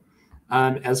follow.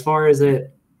 As far as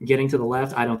it getting to the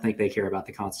left, I don't think they care about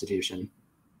the Constitution.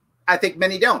 I think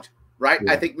many don't, right?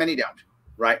 Yeah. I think many don't,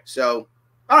 right? So,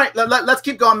 all right, let's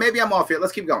keep going. Maybe I'm off here.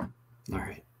 Let's keep going. All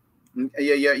right.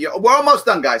 Yeah. We're almost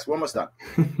done, guys. We're almost done.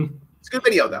 It's a good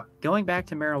video, though. Going back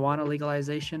to marijuana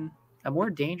legalization, a more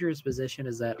dangerous position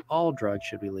is that all drugs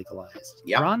should be legalized.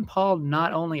 Yep. Ron Paul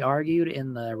not only argued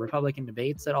in the Republican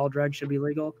debates that all drugs should be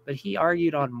legal, but he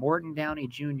argued on Morton Downey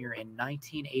Jr. in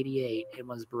 1988 and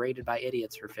was berated by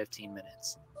idiots for 15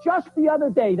 minutes. Just the other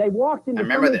day, they walked into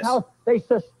somebody's house. They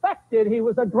suspected he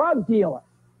was a drug dealer.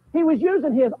 He was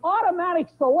using his automatic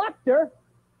selector,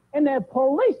 and the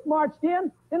police marched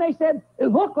in, and they said it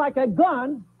looked like a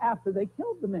gun after they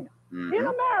killed the man. Mm-hmm. In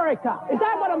America. Is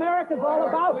that what America's all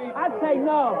about? I'd say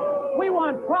no. We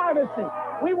want privacy.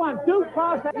 We want due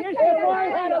process.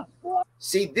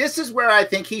 See, this is where I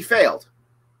think he failed.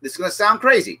 This is going to sound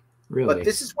crazy, really? But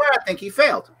this is where I think he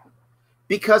failed.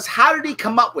 Because how did he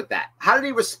come up with that? How did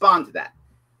he respond to that?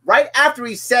 Right after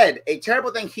he said a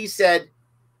terrible thing, he said,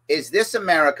 is this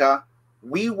America?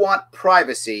 We want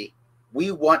privacy.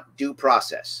 We want due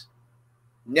process.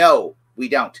 No, we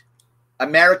don't.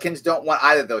 Americans don't want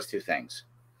either of those two things.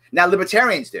 Now,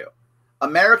 libertarians do.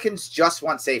 Americans just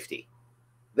want safety.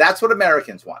 That's what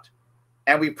Americans want.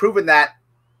 And we've proven that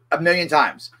a million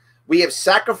times. We have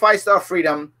sacrificed our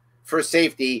freedom for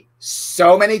safety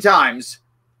so many times.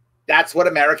 That's what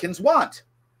Americans want.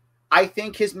 I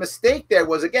think his mistake there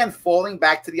was, again, falling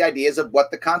back to the ideas of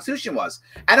what the Constitution was.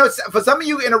 I know it's, for some of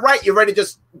you in the right, you're ready to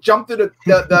just jump through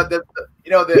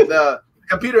the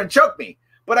computer and choke me.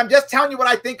 But I'm just telling you what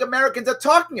I think Americans are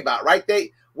talking about, right?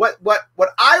 What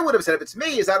I would have said if it's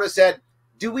me is I would have said,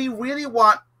 do we really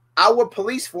want our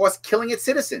police force killing its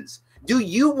citizens? Do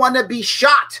you want to be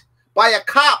shot by a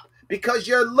cop because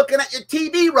you're looking at your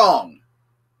TV wrong?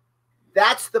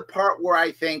 That's the part where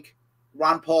I think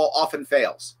Ron Paul often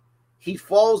fails. he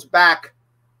falls back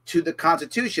to the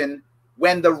Constitution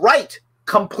when the right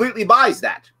completely buys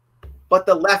that, but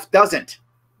the left doesn't.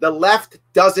 The left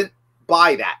doesn't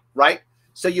buy that, right?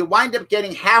 So you wind up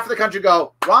getting half of the country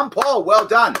go, Ron Paul, well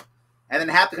done. And then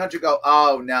half the country go,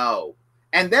 oh, no.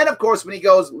 And then, of course, when he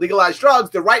goes legalize drugs,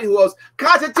 the right who goes,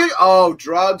 Constitution, oh,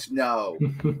 drugs, no.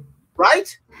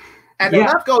 Right? And the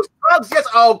left goes, drugs, yes,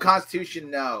 oh, Constitution,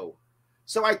 no.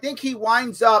 So I think he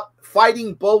winds up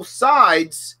fighting both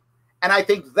sides, and I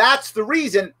think that's the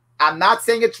reason. I'm not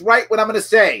saying it's right what I'm going to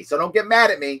say, so don't get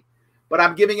mad at me, but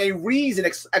I'm giving a reason,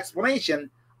 explanation.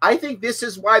 I think this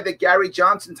is why the Gary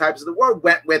Johnson types of the world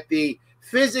went with the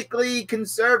physically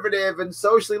conservative and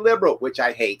socially liberal, which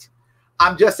I hate.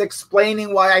 I'm just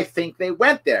explaining why I think they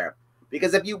went there.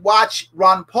 Because if you watch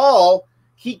Ron Paul,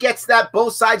 he gets that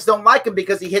both sides don't like him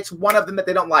because he hits one of them that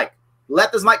they don't like.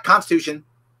 Left doesn't like Constitution.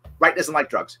 Right doesn't like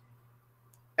drugs.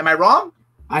 Am I wrong?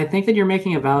 I think that you're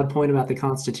making a valid point about the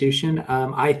Constitution.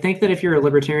 I think that if you're a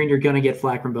libertarian, you're going to get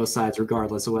flack from both sides,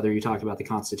 regardless of whether you talk about the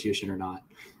Constitution or not.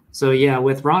 So yeah,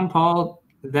 with Ron Paul,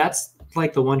 that's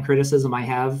like the one criticism I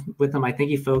have with him. I think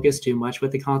he focused too much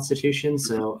with the Constitution.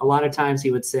 So a lot of times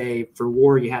he would say for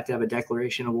war, you have to have a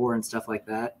declaration of war and stuff like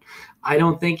that. I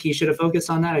don't think he should have focused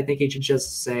on that. I think he should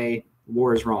just say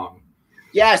war is wrong.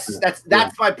 Yes,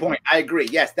 that's my point. I agree.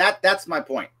 Yes, that's my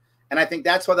point. And I think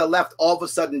that's why the left all of a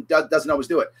sudden doesn't always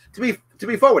do it. To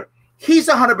be forward, he's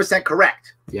 100%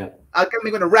 correct. Yeah. I'll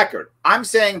give him a record. I'm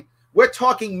saying we're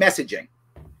talking messaging.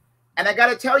 And I got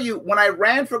to tell you, when I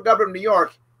ran for governor of New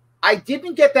York, I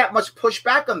didn't get that much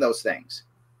pushback on those things.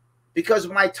 Because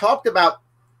when I talked about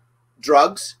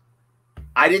drugs,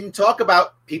 I didn't talk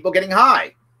about people getting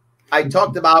high. I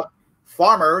talked about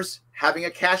farmers having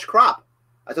a cash crop.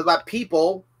 I talked about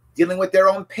people dealing with their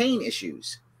own pain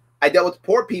issues. I dealt with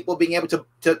poor people being able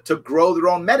to grow their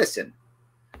own medicine.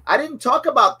 I didn't talk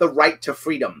about the right to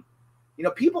freedom. You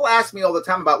know, people ask me all the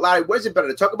time about, Larry, where's it better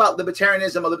to talk about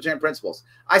libertarianism or libertarian principles?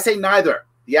 I say neither.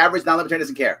 The average non-libertarian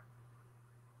doesn't care.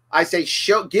 I say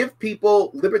give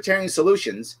people libertarian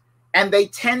solutions, and they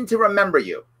tend to remember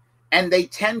you, and they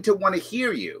tend to want to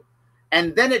hear you,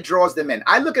 and then it draws them in.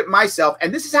 I look at myself,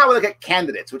 and this is how I look at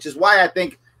candidates, which is why I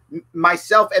think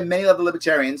myself and many other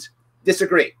libertarians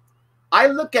disagree. I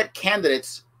look at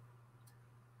candidates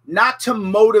not to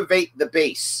motivate the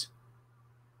base.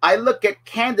 I look at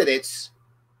candidates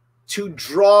to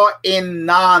draw in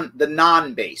the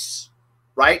non-base,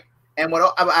 right? And when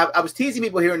I was teasing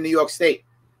people here in New York State,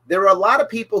 there are a lot of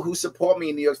people who support me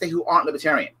in New York State who aren't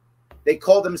libertarian. They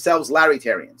call themselves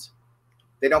Larrytarians.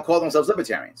 They don't call themselves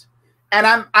libertarians. And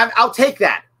I'll take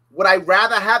that. Would I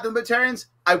rather have the libertarians?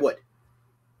 I would.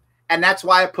 And that's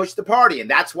why I push the party. And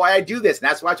that's why I do this. And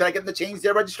that's why I try to get them to change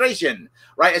their registration,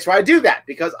 right? That's why I do that,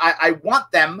 because I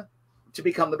want them to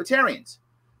become libertarians.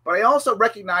 But I also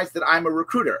recognize that I'm a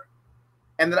recruiter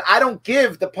and that I don't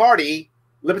give the party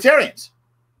libertarians.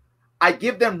 I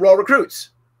give them raw recruits.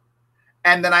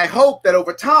 And then I hope that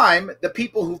over time, the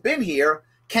people who've been here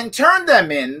can turn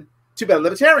them in to better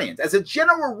libertarians. As a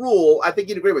general rule, I think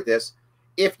you'd agree with this.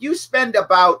 If you spend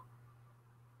about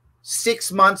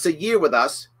 6 months, a year with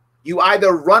us, you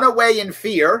either run away in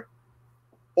fear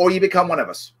or you become one of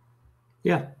us.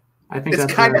 Yeah, I think it's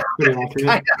that's kind of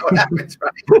what happens,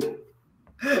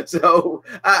 right? So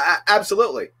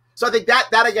absolutely. So I think that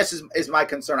I guess is my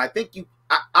concern. I think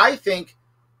I think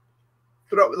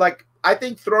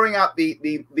throwing out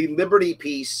the liberty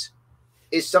piece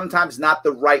is sometimes not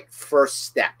the right first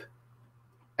step.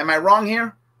 Am I wrong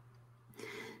here?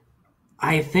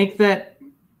 I think that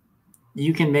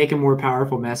you can make a more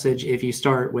powerful message if you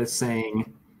start with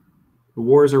saying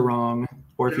wars are wrong,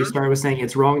 or if you start with saying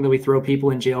it's wrong that we throw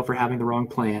people in jail for having the wrong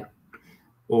plant,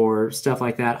 or stuff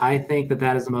like that. I think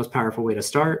that is the most powerful way to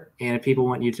start. And if people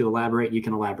want you to elaborate, you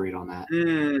can elaborate on that.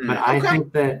 But I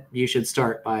think that you should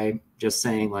start by just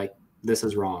saying, like, this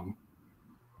is wrong.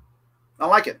 I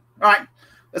like it. All right,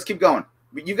 let's keep going.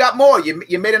 You got more.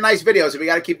 You made a nice video, so we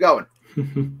got to keep going.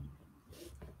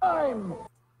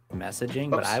 Messaging,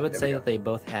 but I would say that they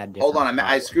both had different. Hold on,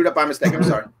 I screwed up by mistake. I'm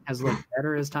sorry. Has looked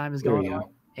better as time is going on.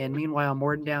 And meanwhile,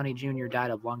 Morton Downey Jr.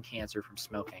 died of lung cancer from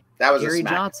smoking. That was Gary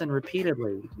Johnson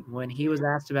repeatedly, when he was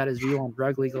asked about his view on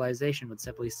drug legalization, would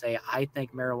simply say, I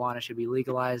think marijuana should be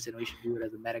legalized and we should do it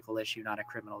as a medical issue, not a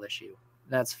criminal issue.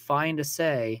 That's fine to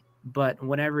say, but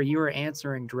whenever you are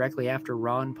answering directly after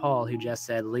Ron Paul, who just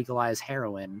said legalize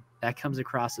heroin, that comes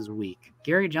across as weak.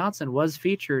 Gary Johnson was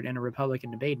featured in a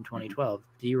Republican debate in 2012.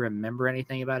 Do you remember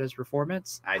anything about his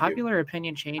performance? Popular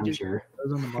opinion changes.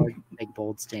 Those on the margin make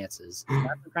bold stances.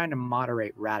 We're trying to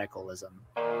moderate radicalism.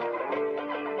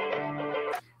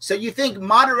 So you think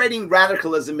moderating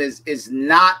radicalism is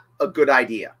not a good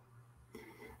idea?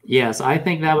 Yes, I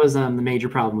think that was the major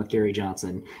problem with Gary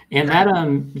Johnson. And that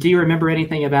do you remember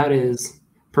anything about his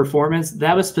performance?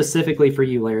 That was specifically for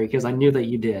you, Larry, because I knew that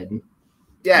you did.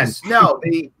 Yes. No,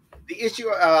 the issue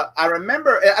I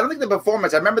remember, I don't think the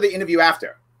performance, I remember the interview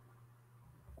after.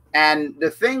 And the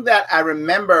thing that I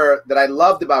remember that I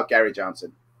loved about Gary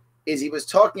Johnson is he was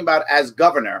talking about, as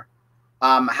governor,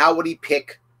 how would he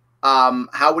pick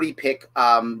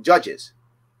judges?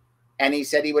 And he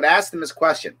said he would ask them this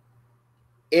question: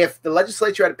 if the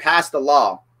legislature had passed a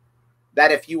law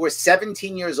that if you were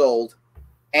 17 years old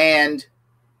and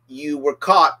you were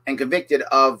caught and convicted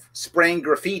of spraying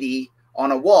graffiti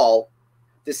on a wall,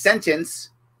 the sentence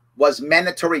was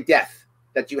mandatory death,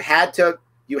 that you had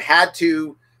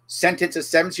to sentence a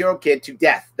 17-year-old kid to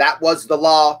death. That was the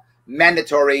law,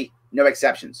 mandatory, no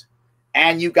exceptions.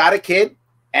 And you got a kid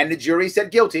and the jury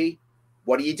said guilty.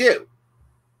 What do you do?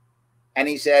 And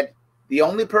he said the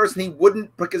only person he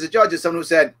wouldn't pick as a judge is someone who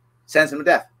said sentence him to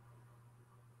death.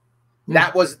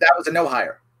 That was a no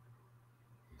hire.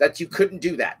 That you couldn't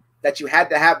do that. That you had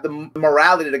to have the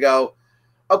morality to go,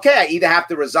 okay, I either have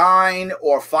to resign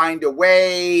or find a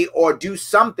way or do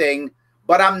something,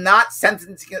 but I'm not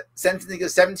sentencing a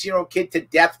 17-year-old kid to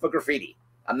death for graffiti.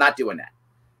 I'm not doing that.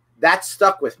 That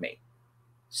stuck with me.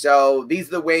 So these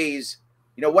are the ways,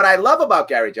 you know, what I love about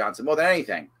Gary Johnson more than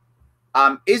anything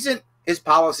isn't his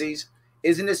policies,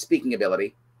 isn't his speaking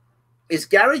ability, is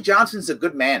Gary Johnson's a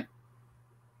good man.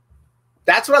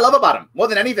 That's what I love about him more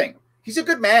than anything. He's a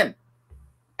good man.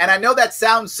 And I know that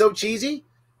sounds so cheesy,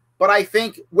 but I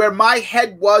think where my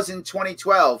head was in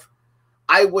 2012,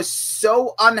 I was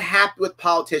so unhappy with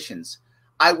politicians.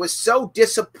 I was so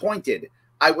disappointed.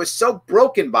 I was so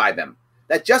broken by them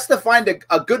that just to find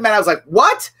a good man, I was like,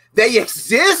 what? They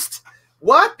exist?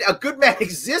 What? A good man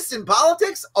exists in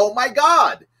politics? Oh, my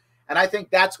God. And I think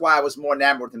that's why I was more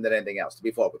enamored with him than anything else, to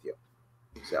be forward with you.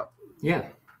 So, yeah.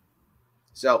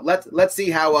 So let's see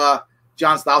how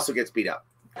John Stossel gets beat up.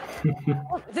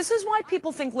 This is why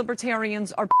people think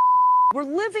libertarians are. We're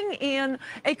living in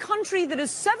a country that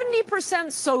is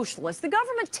 70% socialist. The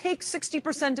government takes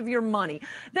 60% of your money.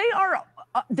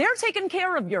 They're taking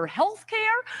care of your health care,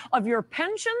 of your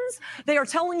pensions. They are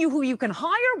telling you who you can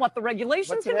hire, what the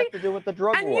regulations can be. What's it have to do with the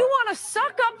drug war? And you want to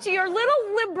suck up to your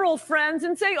little liberal friends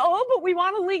and say, oh, but we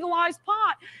want to legalize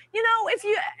pot. You know, if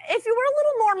you were a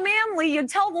little more manly, you'd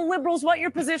tell the liberals what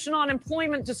your position on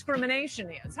employment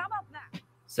discrimination is. How about that?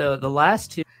 So the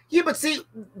last two. Yeah, but see,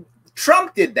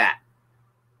 Trump did that.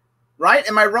 Right?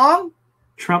 Am I wrong?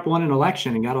 Trump won an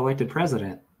election and got elected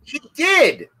president. He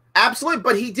did. Absolutely.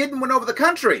 But he didn't win over the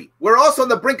country. We're also on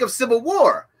the brink of civil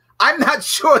war. I'm not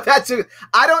sure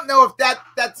I don't know if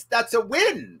that's a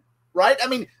win. Right? I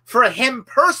mean, for him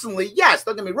personally, yes,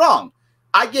 don't get me wrong.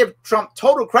 I give Trump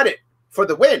total credit for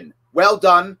the win. Well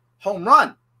done, home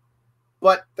run.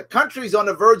 But the country's on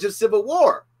the verge of civil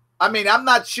war. I mean, I'm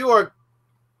not sure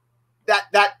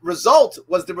that result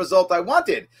was the result I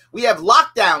wanted. We have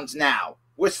lockdowns now.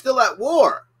 We're still at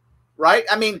war, right?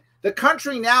 I mean, the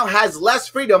country now has less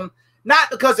freedom, not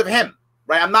because of him,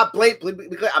 right? I'm not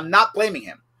blaming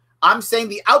him. I'm saying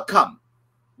the outcome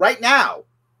right now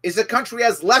is the country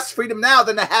has less freedom now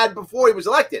than it had before he was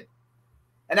elected.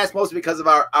 And that's mostly because of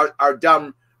our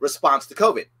dumb response to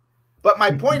COVID. But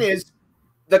my point is,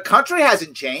 the country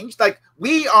hasn't changed. Like,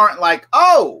 we aren't like,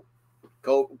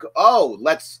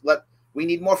 we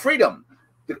need more freedom.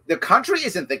 The country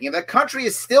isn't thinking. The country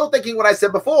is still thinking what I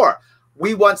said before.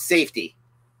 We want safety.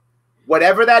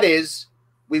 Whatever that is,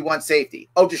 we want safety.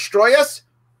 Oh, destroy us?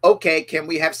 Okay, can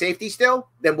we have safety still?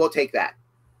 Then we'll take that.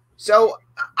 So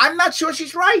I'm not sure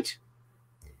she's right.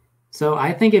 So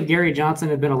I think if Gary Johnson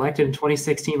had been elected in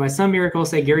 2016, by some miracle,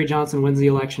 say Gary Johnson wins the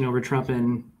election over Trump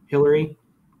and Hillary,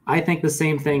 I think the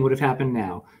same thing would have happened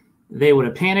now. They would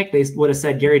have panicked. They would have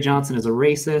said Gary Johnson is a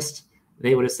racist.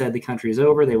 They would have said the country's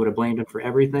over. They would have blamed him for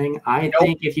everything. I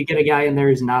think if you get a guy in there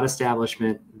who's not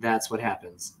establishment, that's what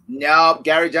happens. No,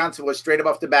 Gary Johnson was straight up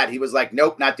off the bat. He was like,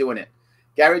 nope, not doing it.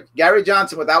 Gary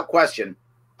Johnson, without question,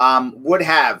 would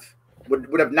have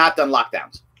not done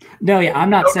lockdowns. No, yeah, I'm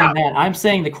not saying that. I'm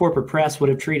saying the corporate press would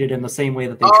have treated him the same way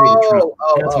that they treated Trump.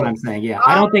 That's what I'm saying. Yeah,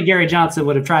 I don't think Gary Johnson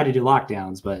would have tried to do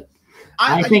lockdowns, but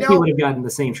I think he would have gotten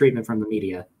the same treatment from the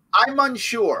media. I'm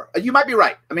unsure. You might be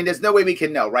right. I mean, there's no way we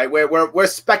can know, right? We're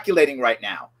speculating right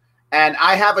now. And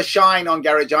I have a shine on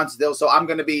Gary Johnson still, so I'm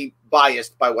going to be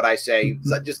biased by what I say,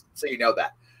 just so you know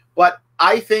that. But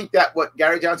I think that what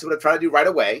Gary Johnson would have tried to do right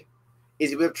away is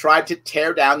he would have tried to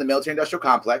tear down the military-industrial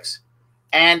complex,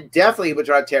 and definitely he would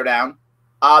try to tear down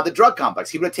the drug complex.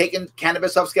 He would have taken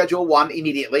cannabis off Schedule 1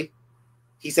 immediately,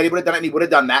 He said he would have done it, and he would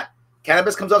have done that.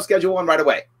 Cannabis comes off Schedule 1 right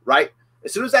away, right?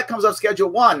 As soon as that comes off Schedule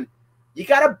 1, you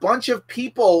got a bunch of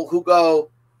people who go,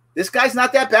 this guy's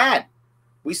not that bad.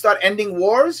 We start ending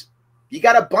wars. You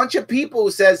got a bunch of people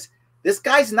who says, this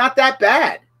guy's not that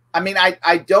bad. I mean,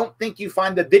 I don't think you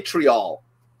find the vitriol.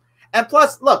 And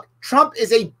plus, look, Trump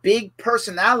is a big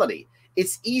personality.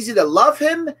 It's easy to love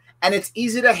him, and it's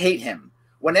easy to hate him.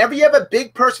 Whenever you have a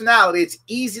big personality, it's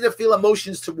easy to feel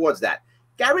emotions towards that.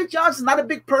 Gary Johnson's not a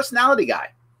big personality guy,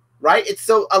 right? It's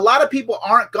so a lot of people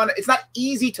aren't gonna. It's not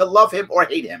easy to love him or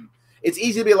hate him. It's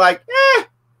easy to be like,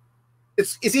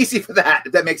 It's easy for that,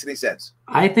 if that makes any sense.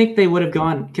 I think they would have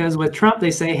gone, because with Trump, they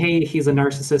say, hey, he's a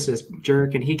narcissistic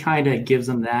jerk, and he kind of gives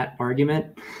them that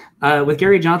argument. With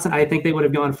Gary Johnson, I think they would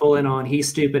have gone full in on he's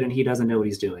stupid and he doesn't know what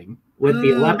he's doing. With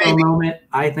the Aleppo moment,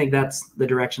 I think that's the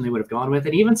direction they would have gone with.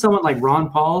 And even someone like Ron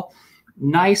Paul,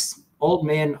 nice old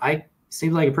man,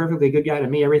 seems like a perfectly good guy to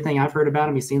me. Everything I've heard about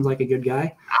him, he seems like a good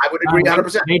guy. I would agree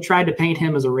 100%. They tried to paint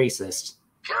him as a racist.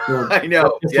 So I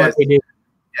know. Yes. What they did.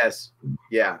 Yes.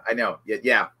 Yeah, I know.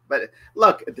 Yeah. But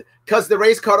look, because the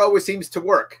race card always seems to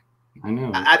work. I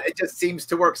know. It just seems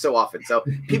to work so often. So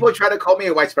people try to call me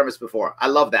a white supremacist before. I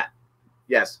love that.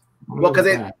 Yes. Well, because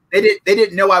they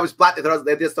didn't know I was black.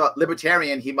 They just thought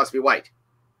libertarian, he must be white.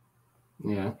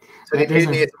 Yeah. So they painted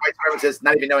me as a white supremacist,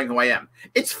 not even knowing who I am.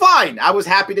 It's fine. I was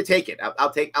happy to take it.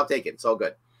 I'll take it. It's all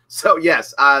good. So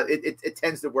yes, it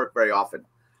tends to work very often.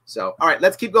 So all right,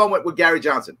 let's keep going with Gary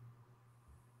Johnson.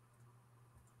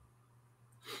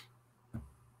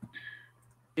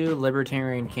 Two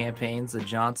libertarian campaigns, the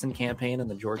Johnson campaign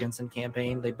and the Jorgensen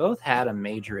campaign, they both had a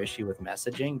major issue with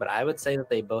messaging, but I would say that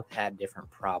they both had different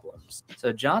problems.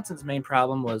 So Johnson's main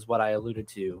problem was what I alluded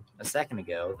to a second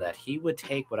ago, that he would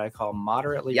take what I call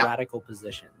moderately radical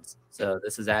positions. So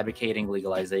this is advocating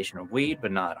legalization of weed,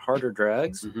 but not harder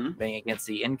drugs, being against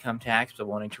the income tax, but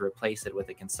wanting to replace it with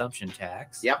a consumption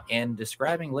tax, and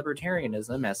describing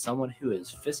libertarianism as someone who is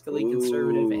fiscally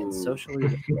conservative and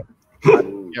socially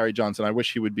Gary Johnson, I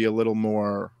wish he would be a little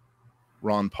more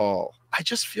Ron Paul. I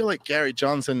just feel like Gary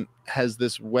Johnson has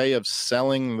this way of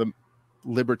selling the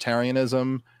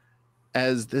libertarianism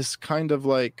as this kind of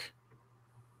like,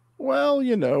 well,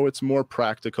 you know, it's more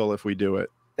practical if we do it.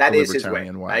 That is his way.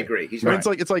 I agree. He's right.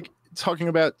 It's like talking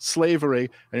about slavery,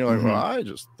 and you're like, well, I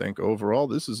just think overall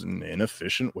this is an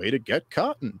inefficient way to get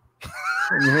cotton.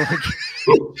 And you're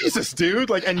like, Jesus, dude,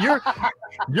 like, and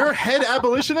you're head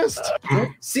abolitionist.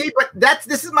 See, but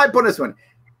this is my bonus one.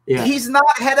 Yeah. He's not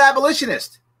head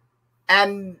abolitionist,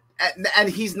 and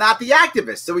he's not the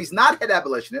activist, so he's not head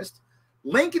abolitionist.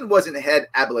 Lincoln wasn't head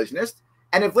abolitionist,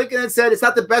 and if Lincoln had said it's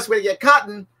not the best way to get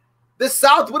cotton, the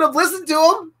South would have listened to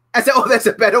him and said, "Oh, that's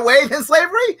a better way than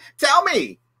slavery." Tell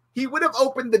me, he would have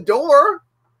opened the door.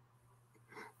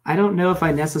 I don't know if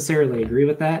I necessarily agree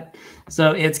with that.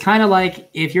 So it's kind of like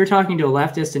if you're talking to a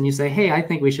leftist and you say, hey, I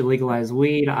think we should legalize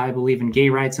weed. I believe in gay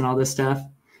rights and all this stuff.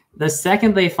 The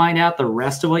second they find out the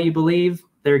rest of what you believe,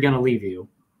 they're going to leave you.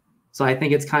 So I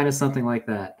think it's kind of something like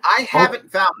that. I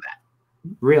haven't found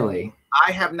that. Really?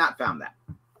 I have not found that.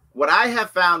 What I have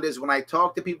found is when I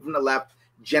talk to people from the left,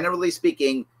 generally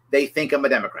speaking, they think I'm a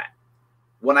Democrat.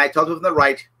 When I talk to them from the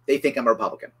right, they think I'm a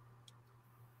Republican.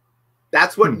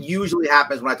 That's what usually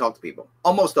happens when I talk to people.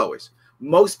 Almost always.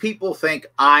 Most people think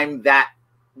I'm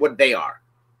what they are.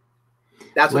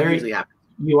 That's what usually happens.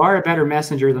 You are a better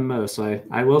messenger than most, so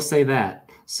I will say that.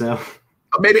 So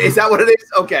maybe is that what it is?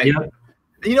 Okay. Yep.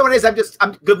 You know what it is?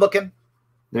 I'm good looking.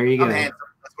 There you go. I'm handsome.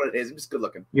 That's what it is. I'm just good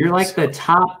looking. You're like the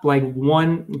top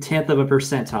 1/10 of a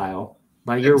percentile.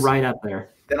 Like you're right up there.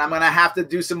 Then I'm gonna have to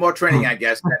do some more training, I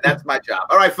guess. That's my job.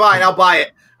 All right, fine. I'll buy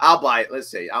it. Let's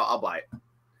see. I'll buy it.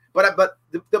 But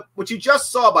what you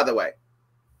just saw, by the way,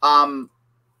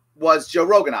 was Joe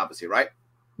Rogan, obviously, right?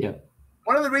 Yeah.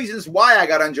 One of the reasons why I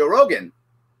got on Joe Rogan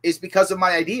is because of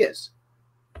my ideas,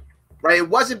 right? It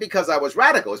wasn't because I was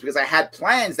radical. It's because I had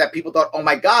plans that people thought, oh,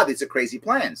 my God, these are crazy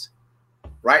plans,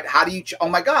 right? Oh,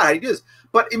 my God, how do you do this?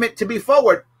 But to be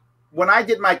forward, when I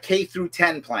did my K through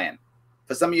 10 plan,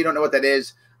 for some of you who don't know what that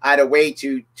is, I had a way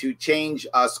to change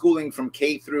schooling from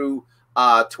K through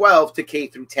 12 to K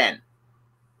through 10.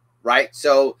 Right.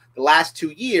 So the last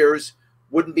 2 years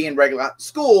wouldn't be in regular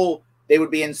school. They would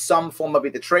be in some form of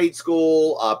either trade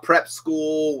school, prep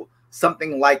school,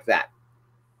 something like that.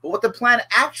 But what the plan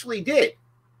actually did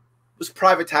was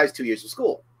privatize 2 years of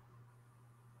school.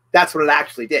 That's what it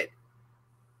actually did.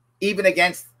 Even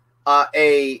against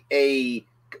a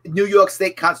New York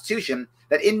State Constitution,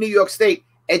 that in New York State,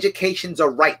 education's a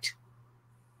right.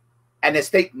 And the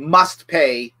state must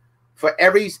pay for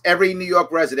every New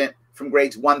York resident from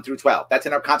grades 1 through 12. That's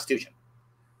in our Constitution.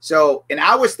 So in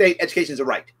our state, education is a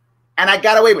right. And I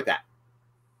got away with that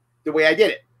the way I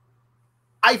did it.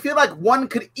 I feel like one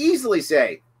could easily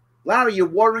say, Larry, you're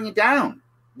watering it down.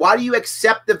 Why do you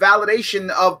accept the validation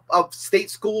of state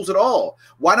schools at all?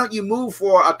 Why don't you move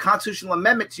for a constitutional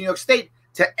amendment to New York State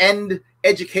to end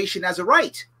education as a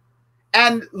right?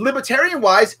 And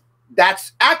libertarian-wise,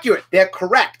 that's accurate. They're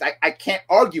correct. I can't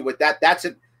argue with that.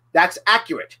 That's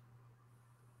accurate.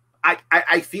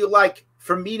 I feel like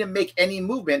for me to make any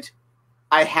movement,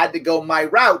 I had to go my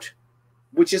route,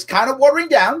 which is kind of watering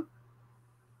down.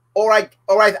 Or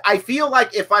I feel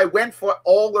like if I went for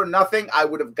all or nothing, I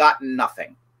would have gotten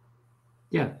nothing.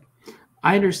 Yeah,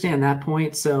 I understand that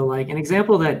point. So like an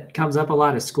example that comes up a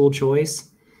lot is school choice.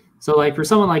 So like for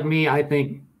someone like me, I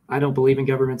think I don't believe in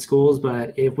government schools,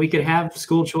 but if we could have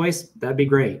school choice, that'd be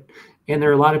great. And there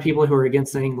are a lot of people who are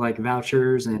against things like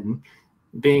vouchers and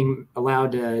being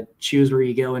allowed to choose where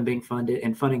you go and being funded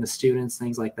and funding the students,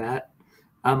 things like that.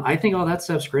 I think all that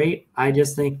stuff's great. I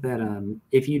just think that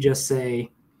if you just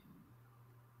say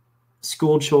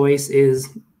school choice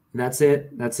is that's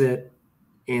it,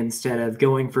 instead of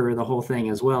going for the whole thing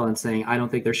as well and saying, I don't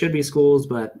think there should be schools,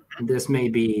 but this may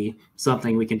be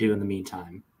something we can do in the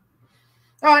meantime.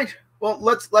 All right. Well,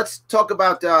 let's talk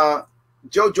about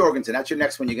Joe Jorgensen. That's your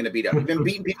next one you're going to beat up. You've been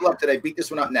beating people up today. Beat this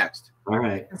one up next. All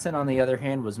right. Jorgensen, on the other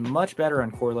hand, was much better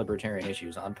on core libertarian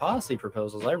issues. On policy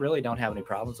proposals, I really don't have any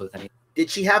problems with any. Did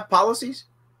she have policies?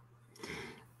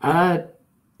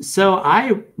 So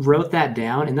I wrote that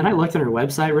down, and then I looked on her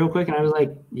website real quick, and I was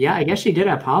like, yeah, I guess she did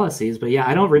have policies, but yeah,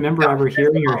 I don't remember ever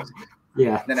hearing her.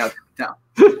 Yeah. No.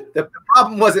 The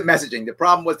problem wasn't messaging. The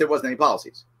problem was there wasn't any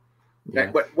policies.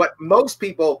 Okay? Yeah. What most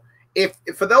people, if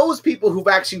for those people who've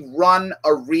actually run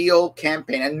a real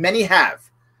campaign, and many have,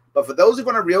 but for those who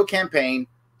run a real campaign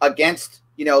against,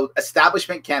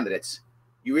 establishment candidates,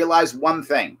 you realize one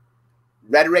thing: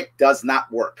 rhetoric does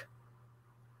not work.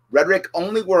 Rhetoric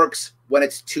only works when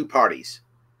it's two parties,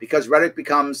 because rhetoric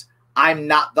becomes, I'm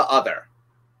not the other.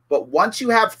 But once you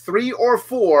have 3 or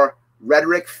 4,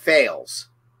 rhetoric fails.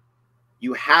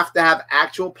 You have to have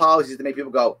actual policies to make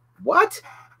people go, what?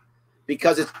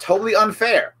 Because it's totally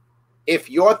unfair. If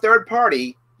you're third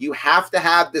party, you have to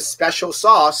have this special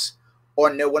sauce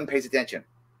or no one pays attention.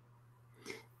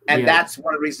 And that's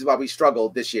one of the reasons why we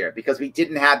struggled this year, because we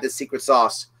didn't have the secret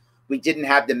sauce. We didn't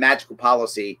have the magical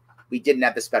policy. We didn't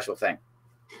have the special thing.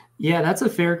 Yeah, that's a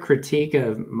fair critique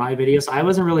of my videos. I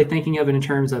wasn't really thinking of it in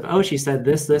terms of, oh, she said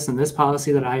this, and this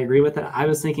policy that I agree with. I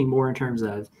was thinking more in terms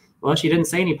of, well, she didn't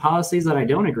say any policies that I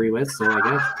don't agree with, so I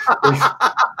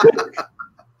guess.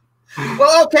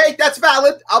 Well, okay, that's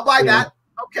valid. I'll buy that.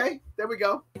 Okay, there we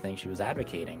go. I think she was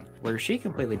advocating. Where she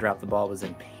completely dropped the ball was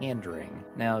in pandering.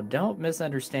 Now, don't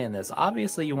misunderstand this.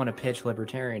 Obviously, you want to pitch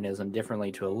libertarianism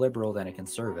differently to a liberal than a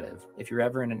conservative. If you're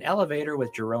ever in an elevator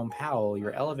with Jerome Powell,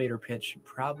 your elevator pitch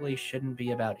probably shouldn't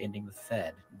be about ending the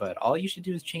Fed. But all you should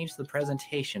do is change the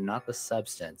presentation, not the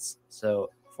substance.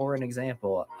 So, for an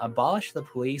example, abolish the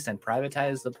police and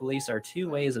privatize the police are two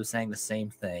ways of saying the same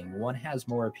thing. One has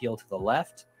more appeal to the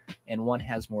left, and one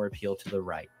has more appeal to the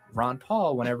right. Ron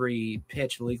Paul, whenever he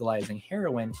pitched legalizing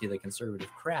heroin to the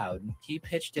conservative crowd, he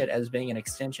pitched it as being an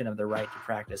extension of the right to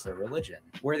practice their religion.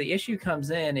 Where the issue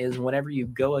comes in is whenever you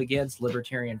go against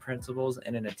libertarian principles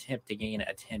in an attempt to gain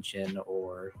attention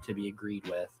or to be agreed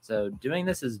with. So doing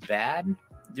this is bad.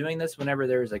 Doing this whenever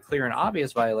there's a clear and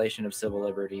obvious violation of civil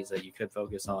liberties that you could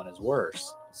focus on is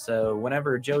worse. So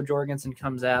whenever Joe Jorgensen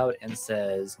comes out and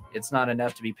says it's not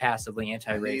enough to be passively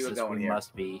anti-racist, we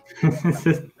must be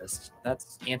racist,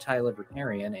 that's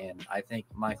anti-libertarian, and I think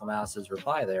Michael Mouse's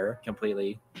reply there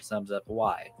completely sums up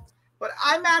why. But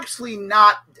I'm actually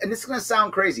not, and this is going to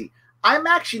sound crazy, I'm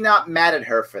actually not mad at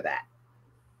her for that.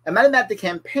 I'm not mad at the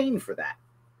campaign for that.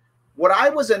 What I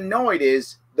was annoyed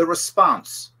is the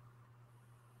response.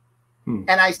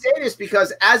 And I say this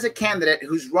because as a candidate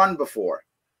who's run before,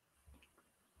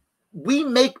 we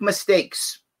make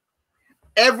mistakes.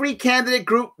 Every candidate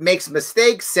group makes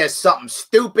mistakes, says something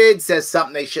stupid, says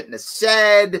something they shouldn't have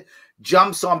said,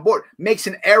 jumps on board, makes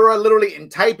an error literally in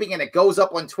typing, and it goes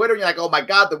up on Twitter, and you're like, oh my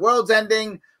God, the world's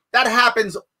ending. That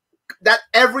happens. That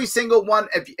every single one,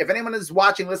 if anyone is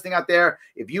watching, listening out there,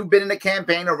 if you've been in a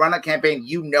campaign or run a campaign,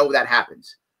 you know that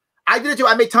happens. I did it too.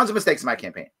 I made tons of mistakes in my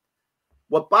campaign.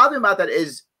 What bothered me about that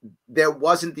is there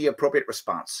wasn't the appropriate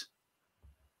response,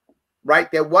 right?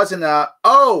 There wasn't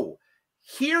oh,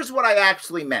 here's what I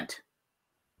actually meant,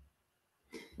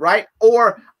 right?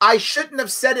 Or I shouldn't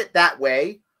have said it that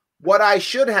way. What I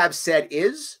should have said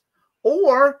is,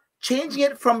 or changing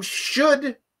it from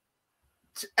should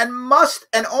and must,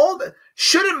 and all the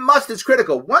should and must is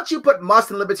critical. Once you put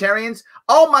must in libertarians,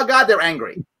 oh my God, they're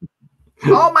angry.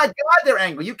 Oh my God, they're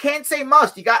angry. You can't say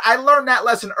must. I learned that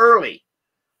lesson early.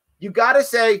 You got to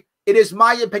say, it is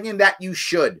my opinion that you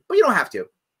should, but you don't have to.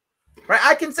 Right?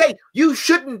 I can say you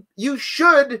shouldn't. You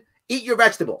should eat your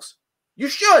vegetables. You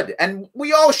should, and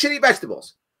we all should eat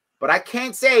vegetables. But I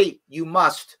can't say you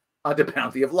must under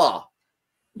penalty of law.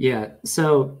 Yeah.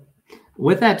 So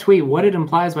with that tweet, what it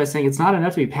implies by saying it's not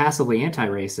enough to be passively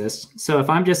anti-racist. So if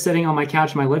I'm just sitting on my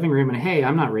couch in my living room and, hey,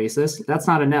 I'm not racist, that's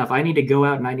not enough. I need to go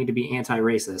out and I need to be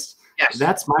anti-racist. Yes.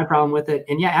 That's my problem with it.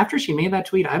 And yeah, after she made that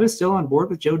tweet, I was still on board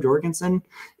with Joe Jorgensen.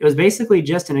 It was basically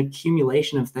just an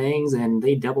accumulation of things, and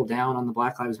they doubled down on the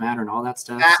Black Lives Matter and all that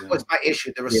stuff. That was my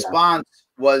issue. The response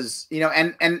was, you know,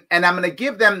 and I'm going to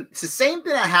give them, it's the same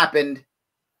thing that happened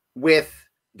with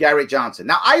Gary Johnson.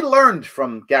 Now, I learned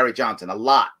from Gary Johnson a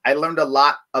lot. I learned a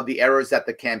lot of the errors that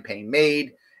the campaign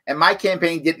made, and my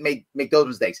campaign didn't make those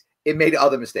mistakes. It made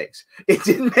other mistakes. It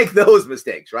didn't make those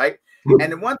mistakes, right?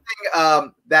 And the one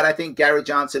thing that I think Gary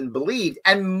Johnson believed,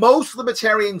 and most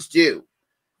libertarians do,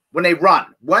 when they run,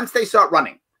 once they start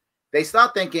running, they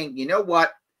start thinking, you know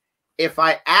what? If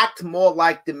I act more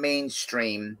like the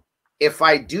mainstream, if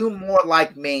I do more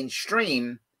like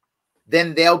mainstream,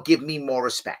 then they'll give me more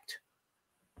respect.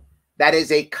 That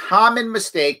is a common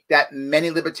mistake that many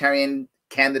libertarian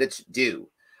candidates do.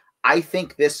 I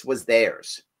think this was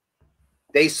theirs.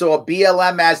 They saw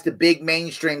BLM as the big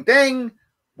mainstream thing.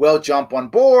 We'll jump on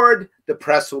board. The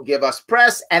press will give us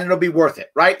press, and it'll be worth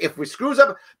it, right? If we screws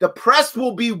up, the press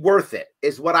will be worth it,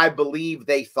 is what I believe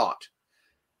they thought.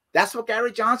 That's what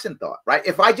Gary Johnson thought, right?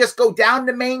 If I just go down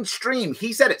the mainstream,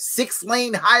 he said it,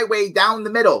 6-lane highway down the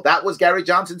middle. That was Gary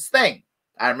Johnson's thing.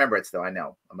 I remember it still. I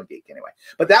know. I'm a geek anyway.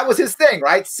 But that was his thing,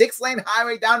 right? 6-lane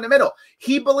highway down the middle.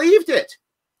 He believed it.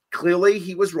 Clearly,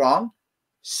 he was wrong.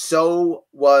 So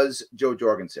was Joe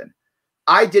Jorgensen.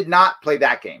 I did not play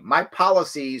that game. My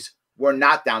policies were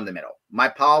not down the middle. My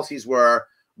policies were,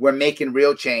 we're making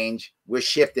real change. We're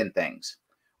shifting things.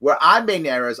 Where I made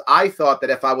errors, I thought that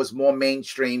if I was more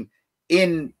mainstream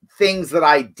in things that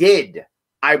I did,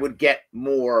 I would get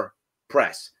more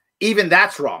press. Even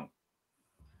that's wrong.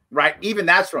 Right? Even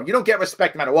that's wrong. You don't get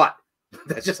respect no matter what.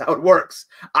 That's just how it works.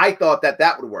 I thought that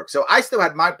that would work. So I still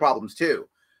had my problems too.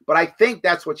 But I think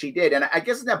that's what she did. And I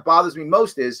guess that bothers me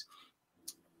most is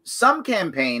some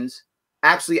campaigns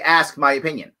actually ask my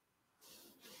opinion.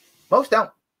 Most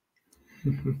don't.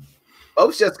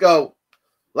 Most just go,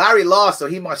 Larry lost, so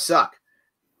he must suck.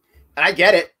 And I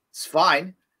get it. It's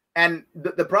fine. And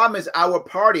the problem is our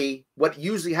party, what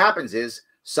usually happens is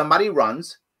somebody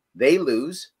runs, they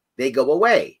lose, they go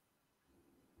away.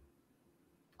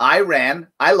 I ran,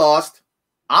 I lost,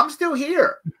 I'm still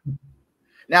here.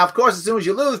 Now, of course, as soon as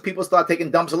you lose, people start taking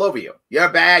dumps all over you. You're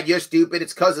bad, you're stupid,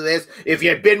 it's because of this. If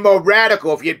you'd been more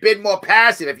radical, if you'd been more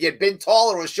passive, if you'd been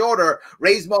taller or shorter,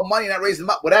 raised more money, not raise them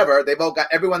up, whatever, they've all got,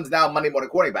 everyone's now money more than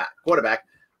quarterback.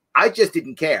 I just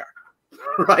didn't care,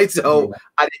 right? So,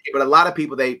 I didn't, but a lot of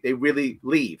people, they really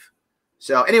leave.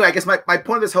 So, anyway, I guess my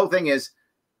point of this whole thing is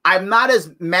I'm not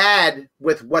as mad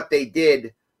with what they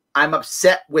did. I'm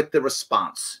upset with the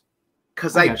response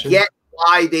because I get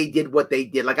why they did what they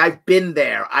did. Like, I've been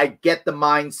there. I get the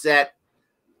mindset.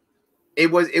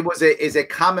 Is a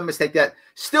common mistake that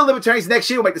still libertarians next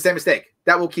year will make the same mistake.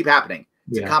 That will keep happening.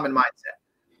 It's a common mindset.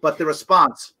 But the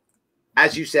response,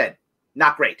 as you said,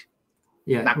 not great.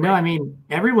 Yeah. No, I mean,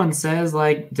 everyone says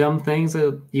like dumb things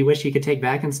that you wish you could take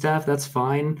back and stuff. That's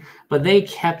fine. But they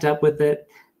kept up with it.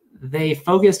 They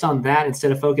focused on that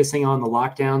instead of focusing on the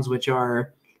lockdowns, which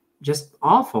are just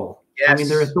awful. Yes. I mean,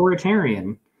 they're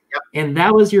authoritarian. Yep. And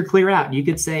that was your clear out. You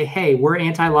could say, hey, we're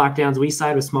anti-lockdowns. We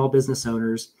side with small business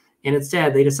owners. And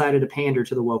instead, they decided to pander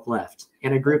to the woke left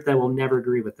and a group that will never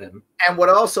agree with them. And what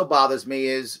also bothers me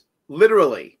is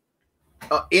literally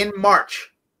in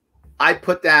March, I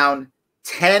put down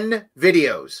 10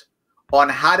 videos on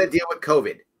how to deal with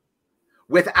COVID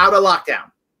without a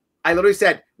lockdown. I literally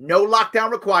said, no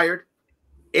lockdown required.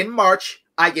 In March,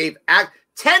 I gave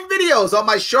 10 videos on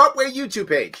my Sharpe Way YouTube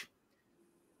page.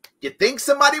 You think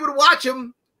somebody would watch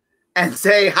them and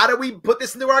say, how do we put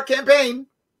this into our campaign?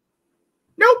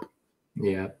 Nope.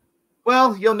 Yeah.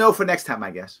 Well, you'll know for next time, I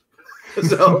guess.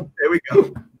 So there we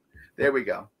go. There we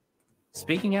go.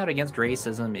 Speaking out against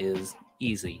racism is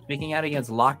easy. Speaking out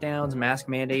against lockdowns, mask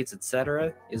mandates,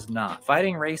 etc. is not.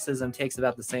 Fighting racism takes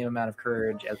about the same amount of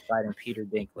courage as fighting Peter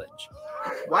Dinklage.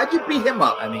 Why'd you beat him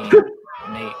up? I mean,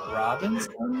 Nate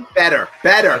Robinson? Better.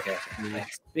 Okay.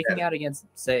 Speaking out against,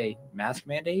 say, mask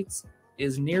mandates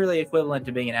is nearly equivalent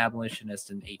to being an abolitionist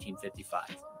in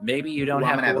 1855. Maybe you don't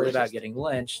have to worry about getting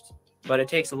lynched, But it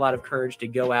takes a lot of courage to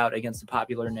go out against the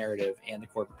popular narrative and the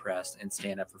corporate press and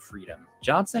stand up for freedom.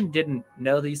 Johnson didn't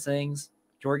know these things.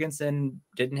 Jorgensen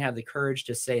didn't have the courage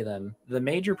to say them. The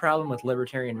major problem with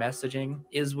libertarian messaging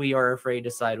is we are afraid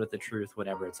to side with the truth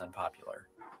whenever it's unpopular.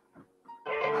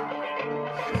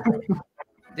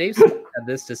 Dave had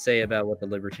this to say about what the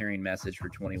libertarian message for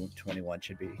 2021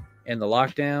 should be. In the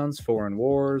lockdowns, foreign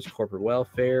wars, corporate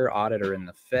welfare, audit or in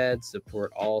the Fed,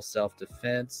 support all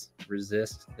self-defense,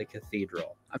 resist the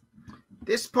cathedral.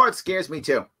 This part scares me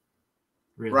too.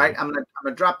 Really? Right? I'm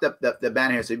gonna drop the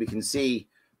banner here so we can see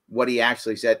what he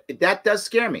actually said. That does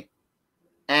scare me.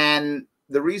 And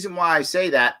the reason why I say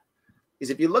that is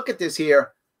if you look at this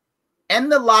here, end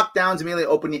the lockdowns immediately,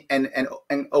 open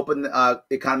and open the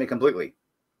economy completely.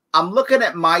 I'm looking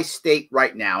at my state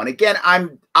right now. And again,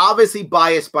 I'm obviously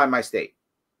biased by my state.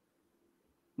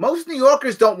 Most New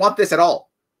Yorkers don't want this at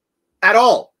all. At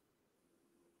all.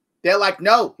 They're like,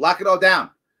 no, lock it all down.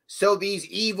 So these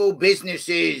evil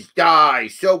businesses die.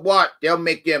 So what? They'll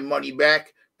make their money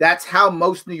back. That's how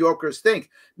most New Yorkers think.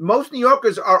 Most New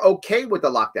Yorkers are okay with the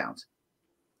lockdowns.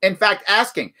 In fact,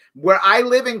 asking, where I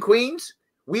live in Queens,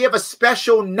 we have a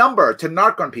special number to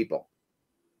narc on people.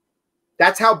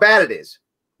 That's how bad it is.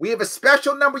 We have a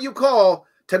special number you call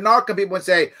to narc on people and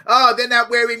say, oh, they're not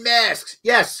wearing masks.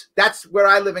 Yes, that's where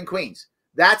I live in Queens.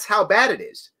 That's how bad it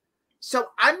is. So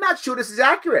I'm not sure this is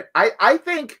accurate. I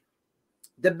think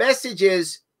the message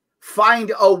is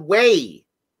find a way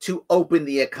to open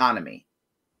the economy.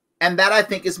 And that I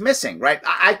think is missing, right?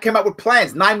 I came up with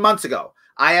plans 9 months ago.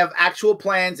 I have actual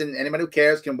plans, and anyone who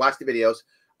cares can watch the videos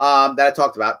that I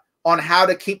talked about on how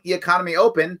to keep the economy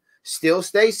open, still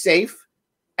stay safe,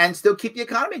 and still keep the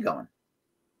economy going.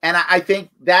 And I think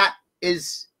that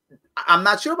is, I'm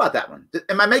not sure about that one.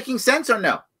 Am I making sense or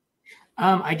no?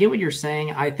 I get what you're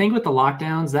saying. I think with the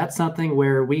lockdowns, that's something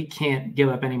where we can't give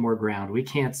up any more ground. We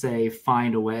can't say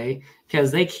find a way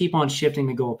because they keep on shifting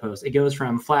the goalposts. It goes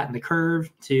from flatten the curve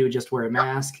to just wear a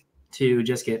mask to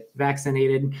just get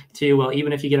vaccinated to, well,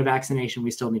 even if you get a vaccination,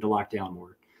 we still need to lock down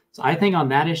more. So I think on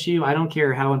that issue, I don't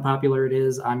care how unpopular it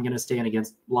is. I'm going to stand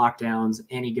against lockdowns,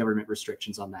 any government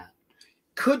restrictions on that.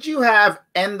 Could you have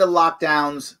end the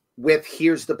lockdowns with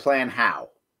here's the plan how?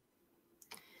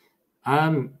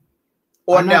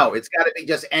 Or no, it's got to be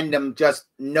just end them, just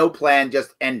no plan,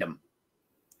 just end them.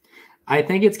 I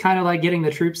think it's kind of like getting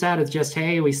the troops out. It's just,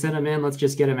 hey, we sent them in, let's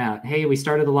just get them out. Hey, we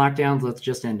started the lockdowns, let's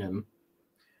just end them.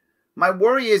 My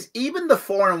worry is even the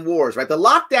foreign wars, right? The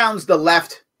lockdowns, the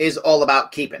left is all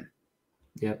about keeping.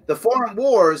 Yep. The foreign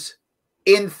wars,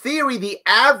 in theory, the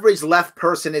average left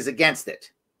person is against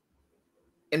it.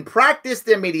 In practice,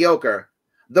 they're mediocre.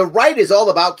 The right is all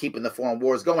about keeping the foreign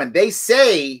wars going. They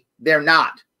say they're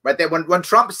not. Right there, when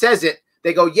Trump says it,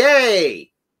 they go,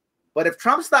 yay. But if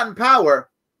Trump's not in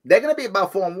power, they're going to be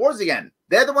about foreign wars again.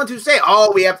 They're the ones who say,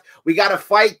 oh, we got to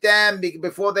fight them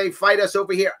before they fight us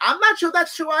over here. I'm not sure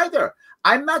that's true either.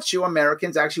 I'm not sure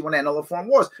Americans actually want to end all the foreign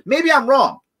wars. Maybe I'm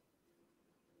wrong.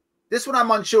 This one I'm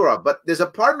unsure of. But there's a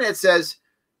part of me that says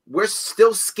we're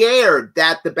still scared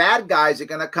that the bad guys are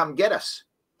going to come get us.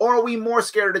 Or are we more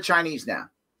scared of the Chinese now?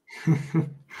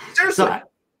 Seriously.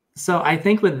 So I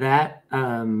think with that,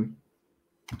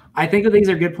 I think that these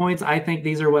are good points. I think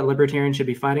these are what libertarians should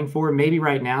be fighting for. Maybe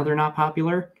right now they're not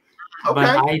popular, but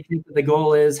I think that the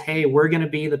goal is, hey, we're going to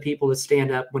be the people that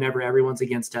stand up whenever everyone's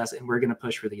against us, and we're going to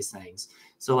push for these things.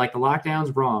 So like the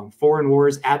lockdowns, wrong. Foreign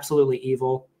wars, absolutely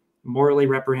evil, morally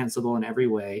reprehensible in every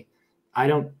way. I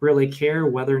don't really care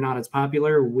whether or not it's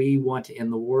popular. We want to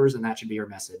end the wars, and that should be our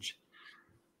message.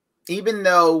 Even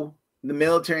though the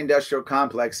military-industrial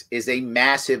complex is a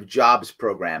massive jobs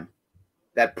program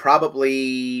that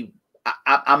probably,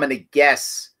 I'm going to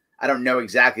guess, I don't know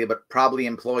exactly, but probably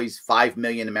employs 5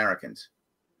 million Americans.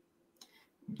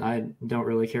 I don't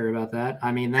really care about that.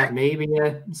 I mean, that may be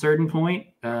a certain point.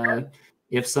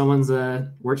 If someone's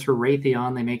works for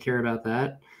Raytheon, they may care about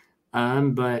that.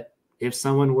 But if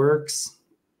someone works,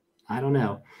 I don't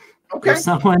know. Okay. If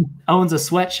someone owns a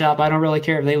sweatshop, I don't really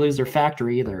care if they lose their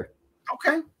factory either.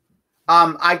 Okay.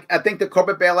 I think the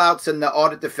corporate bailouts and the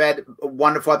audit the Fed,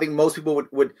 wonderful. I think most people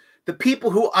would the people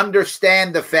who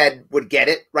understand the Fed would get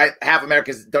it, right? Half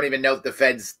Americans don't even know that the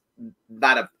Fed's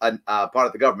not a part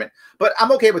of the government, but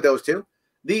I'm okay with those two.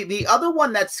 The other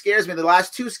one that scares me, the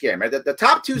last two scare me. The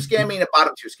top two scare me and the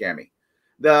bottom two scare me.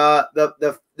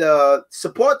 The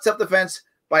support self-defense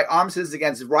by armed citizens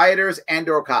against rioters and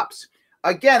or cops.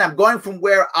 Again, I'm going from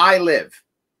where I live.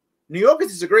 New Yorkers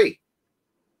disagree.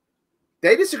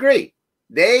 They disagree.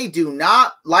 They do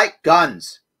not like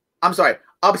guns. I'm sorry.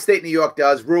 Upstate New York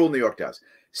does. Rural New York does.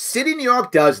 City New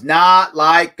York does not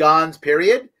like guns,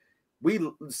 period.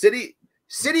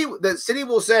 The city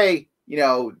will say, you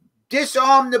know,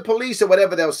 disarm the police or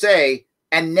whatever they'll say,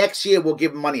 and next year we'll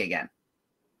give them money again.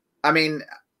 I mean,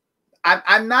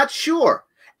 I'm not sure.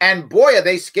 And boy, are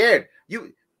they scared.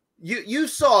 You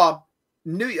saw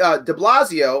de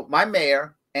Blasio, my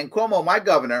mayor, and Cuomo, my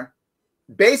governor,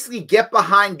 basically get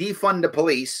behind defund the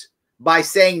police by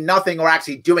saying nothing or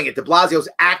actually doing it. De Blasio's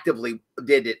actively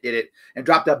did it and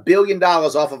dropped $1 billion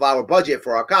off of our budget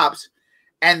for our cops.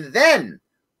 And then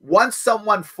once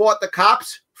someone fought the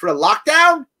cops for a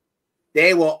lockdown,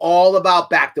 they were all about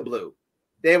back to blue.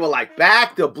 They were like,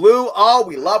 back to blue. Oh,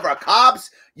 we love our cops.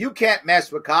 You can't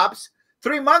mess with cops.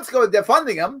 3 months ago, they're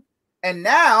funding them. And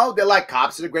now they're like,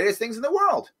 cops are the greatest things in the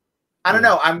world. I don't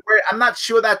know. I'm not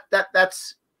sure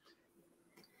that's.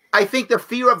 I think the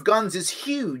fear of guns is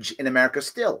huge in America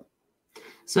still.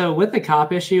 So with the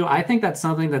cop issue, I think that's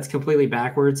something that's completely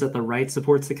backwards, that the right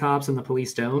supports the cops and the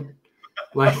police don't.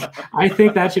 Like, I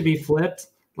think that should be flipped.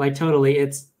 Like, totally.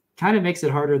 It's kind of makes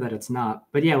it harder that it's not.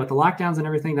 But yeah, with the lockdowns and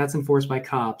everything, that's enforced by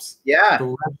cops. Yeah. The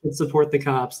left should support the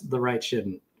cops. The right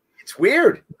shouldn't. It's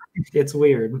weird. It's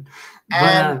weird.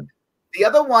 And the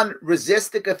other one,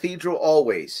 resist the cathedral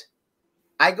always.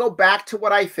 I go back to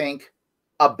what I think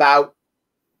about,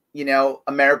 you know,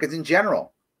 Americans in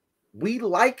general. We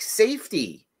like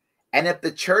safety. And if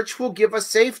the church will give us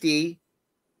safety,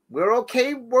 we're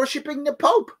okay worshiping the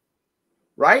Pope,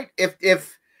 right? If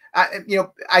you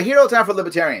know, I hear all the time for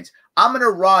libertarians, I'm going to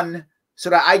run so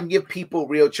that I can give people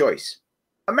real choice.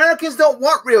 Americans don't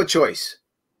want real choice.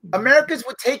 Americans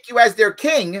would take you as their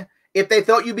king if they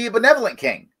thought you'd be a benevolent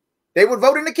king. They would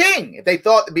vote in the king if they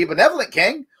thought to be a benevolent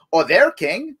king or their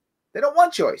king. They don't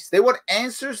want choice. They want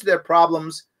answers to their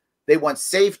problems. They want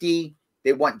safety.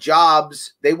 They want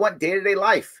jobs. They want day-to-day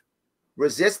life.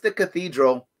 Resist the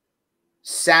cathedral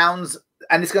sounds,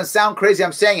 and it's going to sound crazy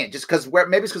I'm saying it just because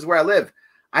maybe it's because where I live.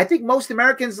 I think most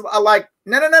Americans are like,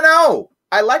 no.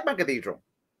 I like my cathedral.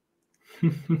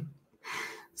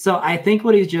 So I think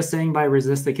what he's just saying by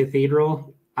resist the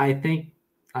cathedral, I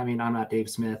mean, I'm not Dave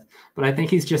Smith, but I think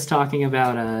he's just talking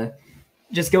about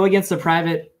just go against the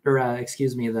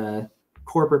the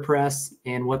corporate press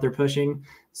and what they're pushing.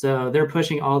 So they're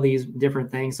pushing all these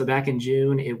different things. So back in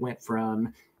June, it went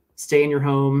from stay in your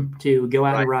home to go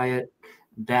out and riot,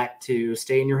 back to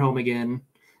stay in your home again.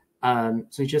 So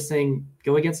he's just saying,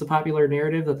 go against the popular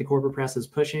narrative that the corporate press is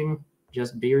pushing.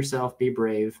 Just be yourself, be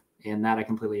brave. And that I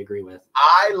completely agree with.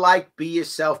 I like be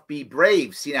yourself, be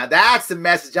brave. See, now that's the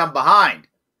message I'm behind.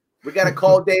 We got to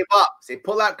call Dave up. Say,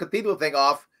 pull that cathedral thing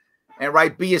off and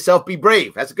write be yourself, be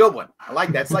brave. That's a good one. I like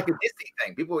that. It's like a Disney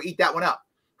thing. People will eat that one up.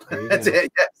 That's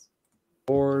it. Yes.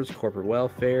 Wars, corporate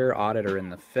welfare, audit or in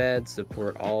the Fed,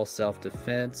 support all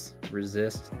self-defense,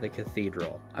 resist the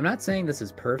cathedral. I'm not saying this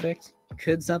is perfect.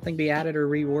 Could something be added or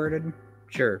reworded?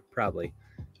 Sure, probably.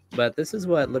 But this is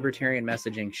what libertarian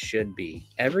messaging should be.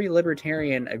 Every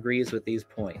libertarian agrees with these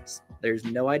points. There's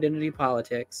no identity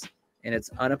politics, and it's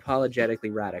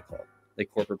unapologetically radical. The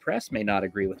corporate press may not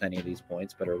agree with any of these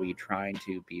points, but are we trying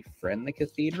to befriend the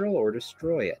cathedral or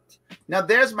destroy it? Now,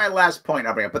 there's my last point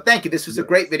I'll bring up. But thank you. This was a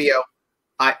great video.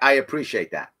 I appreciate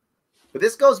that. But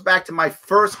this goes back to my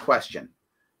first question,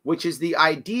 which is the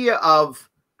idea of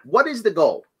what is the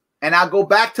goal? And I'll go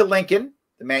back to Lincoln,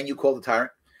 the man you call the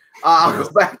tyrant. I'll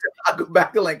go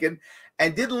back to Lincoln.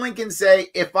 And didn't Lincoln say,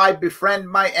 if I befriend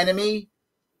my enemy,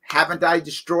 haven't I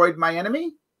destroyed my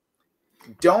enemy?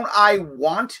 Don't I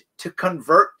want to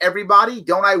convert everybody?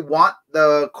 Don't I want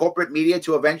the corporate media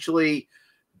to eventually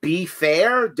be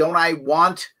fair? Don't I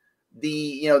want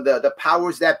the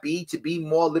powers that be to be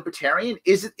more libertarian?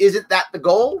 Isn't that the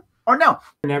goal or no?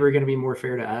 They're never going to be more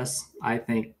fair to us. I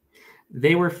think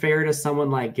they were fair to someone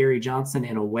like Gary Johnson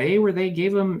in a way where they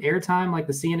gave him airtime like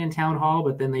the CNN town hall,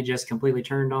 but then they just completely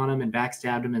turned on him and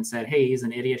backstabbed him and said, hey, he's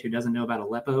an idiot who doesn't know about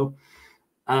Aleppo.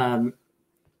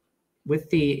 With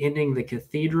the ending the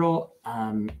cathedral,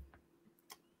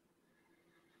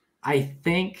 I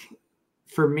think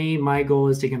for me, my goal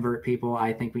is to convert people.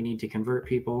 I think we need to convert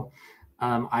people.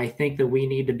 I think that we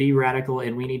need to be radical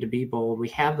and we need to be bold. We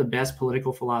have the best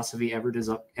political philosophy ever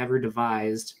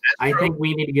devised. I think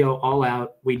we need to go all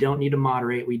out. We don't need to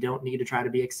moderate. We don't need to try to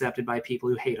be accepted by people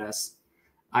who hate us.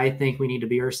 I think we need to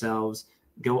be ourselves,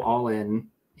 go all in,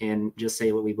 and just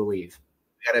say what we believe.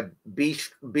 You gotta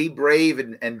be brave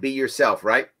and be yourself,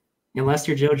 right? Unless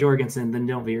you're Joe Jorgensen, then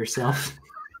don't be yourself.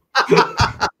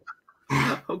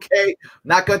 Okay,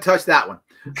 not gonna touch that one.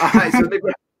 All right, so let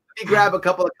me grab a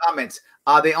couple of comments.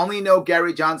 They only know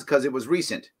Gary Johnson because it was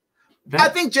recent. I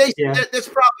think, Jason, there's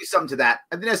probably something to that.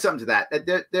 I think there's something to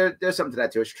that. There's something to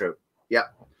that too. It's true. Yeah.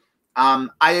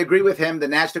 I agree with him. The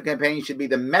national campaign should be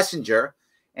the messenger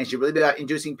and should really be about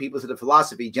introducing people to the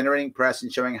philosophy, generating press,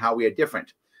 and showing how we are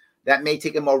different. That may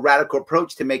take a more radical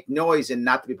approach to make noise and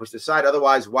not to be pushed aside.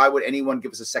 Otherwise, why would anyone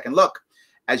give us a second look?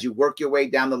 As you work your way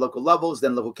down the local levels,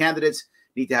 then local candidates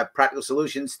need to have practical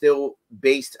solutions still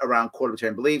based around core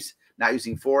libertarian beliefs, not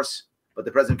using force. But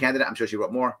the president candidate, I'm sure she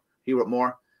wrote more. He wrote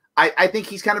more. I think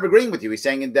he's kind of agreeing with you. He's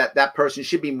saying that that person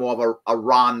should be more of a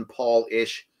Ron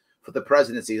Paul-ish for the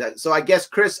presidency. So I guess,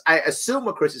 Chris, I assume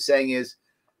what Chris is saying is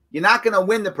you're not going to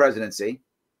win the presidency,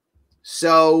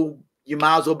 so you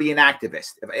might as well be an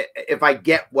activist, if I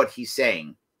get what he's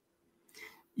saying.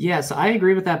 Yes, I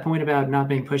agree with that point about not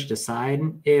being pushed aside.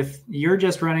 If you're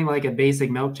just running like a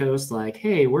basic milquetoast, like,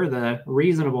 hey, we're the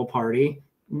reasonable party,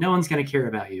 no one's going to care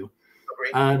about you.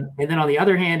 And then on the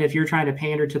other hand, if you're trying to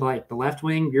pander to like the left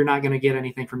wing, you're not going to get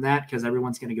anything from that because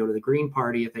everyone's going to go to the Green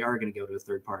Party if they are going to go to a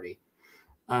third party.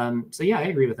 So yeah, I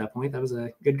agree with that point. That was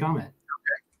a good comment.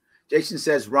 Okay. Jason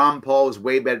says Ron Paul is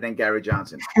way better than Gary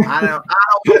Johnson. I don't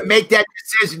want to make that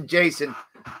decision, Jason.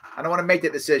 I don't want to make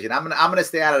that decision. I'm gonna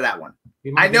stay out of that one.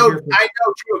 I know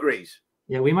True agrees.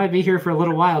 Yeah, we might be here for a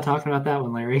little while talking about that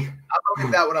one, Larry. I'll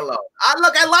leave that one alone.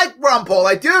 I like Ron Paul.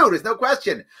 I do. There's no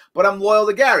question. But I'm loyal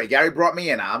to Gary. Gary brought me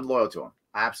in. I'm loyal to him.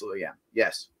 I absolutely am.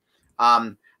 Yes.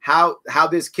 How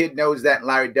this kid knows that and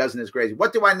Larry doesn't is crazy.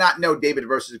 What do I not know, David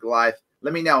versus Goliath?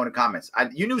 Let me know in the comments.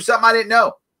 You knew something I didn't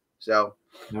know. So,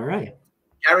 all right.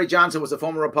 Gary Johnson was a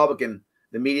former Republican.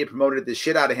 The media promoted the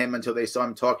shit out of him until they saw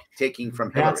him taking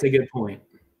from Hillary. That's a good point.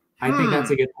 I think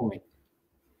that's a good point.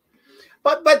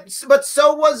 But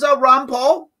so was Ron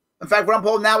Paul. In fact, Ron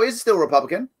Paul now is still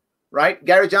Republican, right?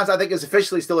 Gary Johnson, I think, is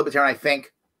officially still Libertarian, I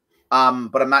think.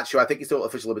 But I'm not sure. I think he's still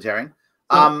official Libertarian.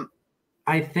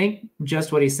 I think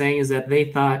just what he's saying is that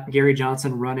they thought Gary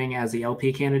Johnson running as the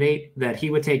LP candidate, that he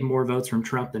would take more votes from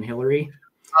Trump than Hillary.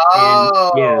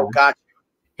 Oh, gotcha.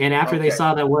 And after they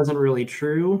saw that wasn't really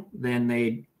true, then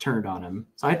they turned on him.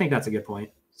 So I think that's a good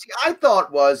point. See, I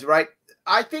thought was, right,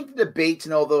 I think the debates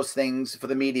and all those things for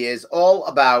the media is all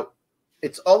about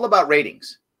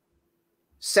ratings.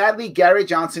 Sadly, Gary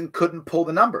Johnson couldn't pull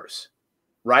the numbers,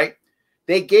 right?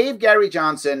 They gave Gary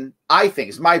Johnson, I think,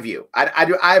 is my view. I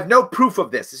have no proof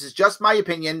of this. This is just my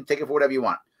opinion. Take it for whatever you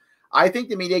want. I think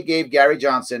the media gave Gary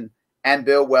Johnson and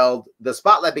Bill Weld the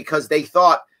spotlight because they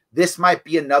thought this might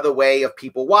be another way of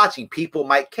people watching. People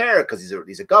might care because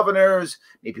these are governors.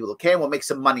 Maybe people will care and we'll make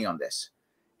some money on this.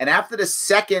 And after the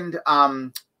second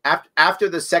after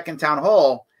the second town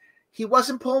hall, he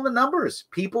wasn't pulling the numbers.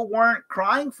 People weren't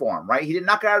crying for him, right? He didn't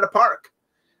knock it out of the park.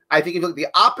 I think if you look at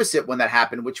the opposite when that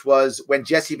happened, which was when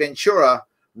Jesse Ventura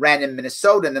ran in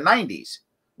Minnesota in the 90s.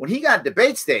 When he got a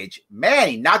debate stage, man,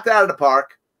 he knocked it out of the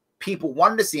park. People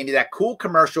wanted to see him. He did that cool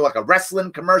commercial, like a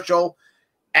wrestling commercial.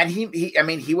 And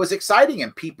he was exciting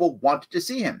and people wanted to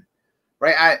see him.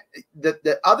 Right.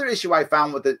 The other issue I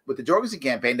found with the Jorgensen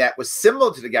campaign that was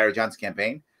similar to the Gary Johnson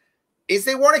campaign is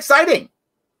they weren't exciting.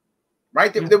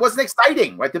 Right. There wasn't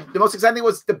exciting. Right. The most exciting thing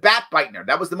was the bat biting her.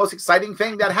 That was the most exciting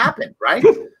thing that happened. Right.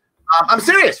 I'm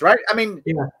serious. Right. I mean,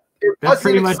 it wasn't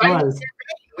pretty much was.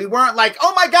 We weren't like,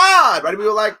 oh, my God. Right. We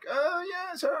were like, oh,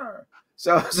 yeah, sure.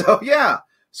 So, yeah.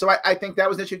 So I think that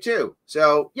was an issue, too.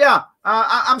 So, yeah,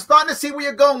 I'm starting to see where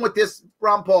you're going with this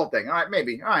Ron Paul thing. All right.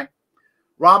 Maybe. All right.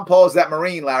 Ron Paul's that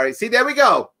Marine, Larry. See, there we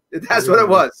go. That's what it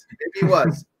was. Maybe it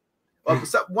was.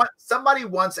 Well, somebody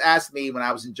once asked me when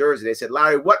I was in Jersey, they said,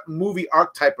 Larry, what movie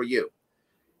archetype are you?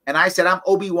 And I said, I'm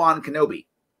Obi-Wan Kenobi.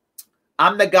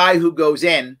 I'm the guy who goes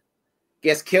in,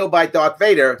 gets killed by Darth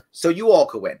Vader, so you all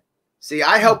can win. See,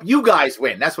 I help you guys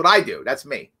win. That's what I do. That's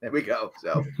me. There we go.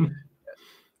 So,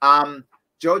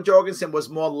 Joe Jorgensen was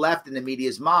more left in the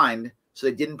media's mind, so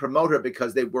they didn't promote her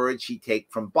because they worried she'd take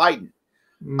from Biden.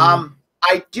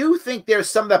 I do think there's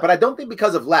some of that, but I don't think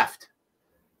because of left.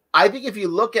 I think if you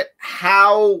look at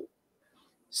how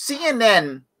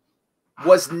CNN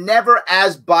was never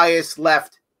as biased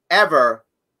left ever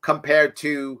compared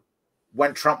to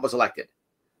when Trump was elected.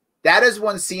 That is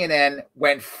when CNN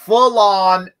went full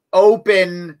on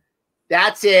open.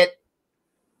 That's it.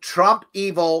 Trump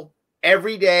evil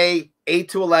every day, 8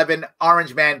 to 11,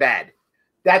 orange man bad.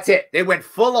 That's it. They went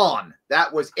full on.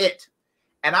 That was it.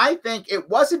 And I think it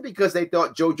wasn't because they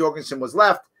thought Joe Jorgensen was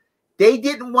left. They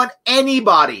didn't want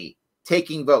anybody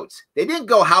taking votes. They didn't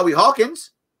go Howie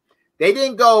Hawkins. They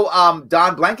didn't go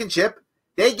Don Blankenship.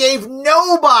 They gave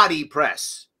nobody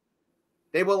press.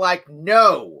 They were like,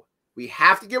 no, we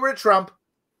have to get rid of Trump.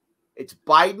 It's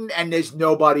Biden and there's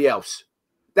nobody else.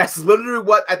 That's literally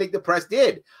what I think the press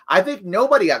did. I think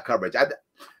nobody got coverage.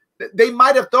 They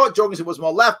might have thought Jorgensen was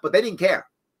more left, but they didn't care.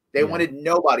 They wanted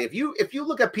nobody. If you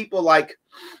look at people like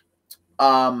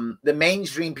the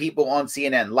mainstream people on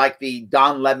CNN, like the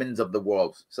Don Lemons of the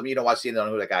world. Some of you don't watch CNN, don't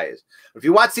know who that guy is. But if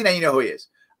you watch CNN, you know who he is.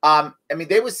 I mean,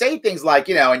 they would say things like,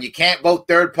 you know, and you can't vote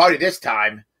third party this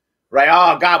time, right?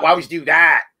 Oh, God, why would you do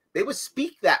that? They would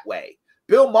speak that way.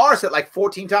 Bill Maher said like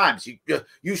 14 times,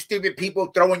 you stupid people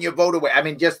throwing your vote away. I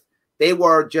mean, they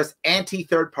were just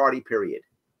anti-third party, period.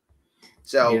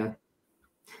 So, yeah.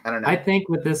 I don't know. I think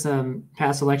with this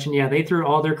past election, yeah, they threw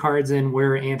all their cards in,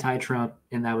 we're anti-Trump,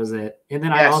 and that was it. And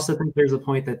then I also think there's a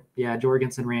point that, yeah,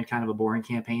 Jorgensen ran kind of a boring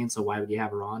campaign, so why would you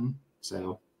have her on?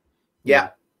 So,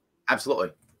 yeah,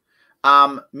 absolutely.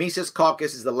 Mises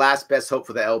Caucus is the last best hope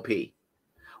for the LP.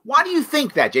 Why do you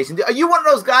think that, Jason? Are you one of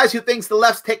those guys who thinks the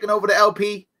left's taking over the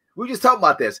LP? We were just talking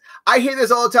about this. I hear this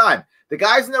all the time. The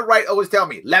guys on the right always tell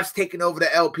me, left's taking over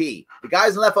the LP. The guys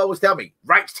on the left always tell me,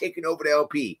 right's taking over the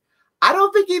LP. I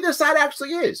don't think either side actually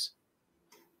is.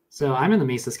 So I'm in the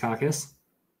Mises Caucus.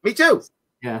 Me too.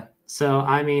 Yeah. So,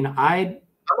 I mean, I'm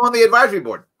on the advisory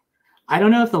board. I don't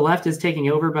know if the left is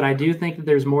taking over, but I do think that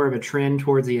there's more of a trend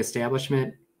towards the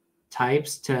establishment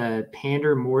types to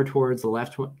pander more towards the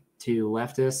left to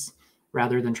leftists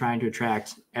rather than trying to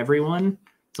attract everyone.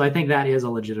 So I think that is a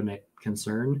legitimate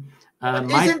concern. Isn't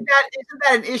that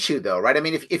an issue though, right? I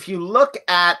mean, if you look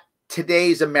at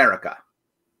today's America,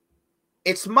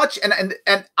 it's much, and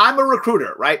I'm a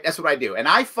recruiter, right? That's what I do. And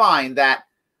I find that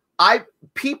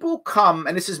people come,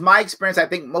 and this is my experience. I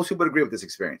think most people would agree with this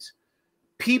experience.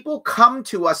 People come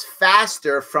to us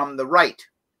faster from the right,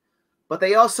 but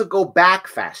they also go back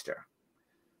faster.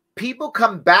 People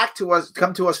come to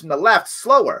us from the left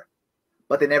slower,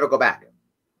 but they never go back.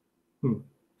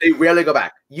 They rarely go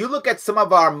back. You look at some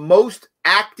of our most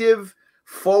active,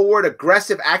 forward,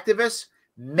 aggressive activists,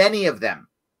 many of them,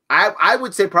 I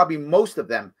would say probably most of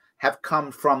them have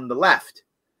come from the left.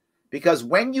 Because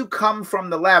when you come from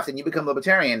the left and you become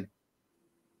libertarian,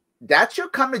 that's your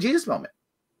come to Jesus moment,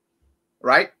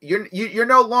 right? You're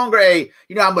no longer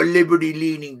I'm a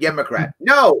liberty-leaning Democrat.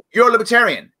 No, you're a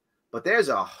libertarian. But there's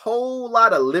a whole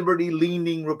lot of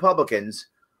liberty-leaning Republicans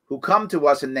who come to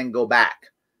us and then go back.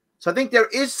 So I think there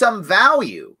is some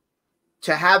value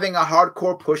to having a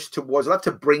hardcore push towards the left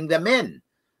to bring them in.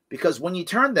 Because when you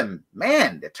turn them,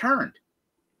 man, they're turned.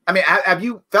 I mean, have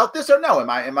you felt this or no? Am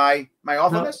I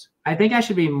off on this? I think I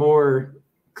should be more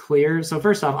clear. So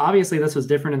first off, obviously this was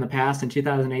different in the past. In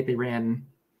 2008, they ran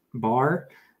Barr.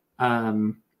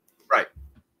 Right.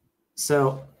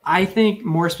 So I think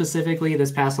more specifically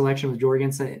this past election with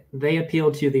Jorgensen, they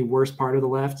appealed to the worst part of the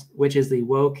left, which is the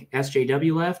woke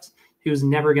SJW left, who's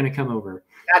never going to come over.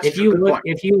 If you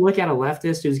look at a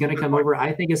leftist who's going to come over,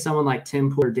 I think it's someone like Tim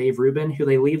Pool or Dave Rubin, who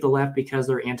they leave the left because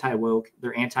they're anti-woke,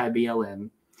 they're anti-BLM.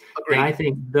 Agreed. And I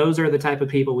think those are the type of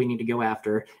people we need to go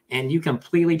after. And you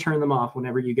completely turn them off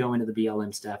whenever you go into the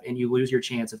BLM stuff, and you lose your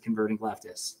chance of converting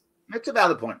leftists. It's a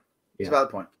valid point. It's a valid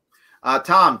point.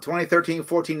 Tom,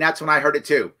 2013-14, that's when I heard it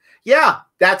too. Yeah,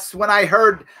 that's when I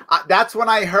heard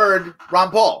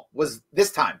Ron Paul was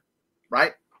this time,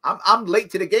 right? I'm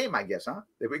late to the game, I guess, huh?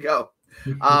 There we go.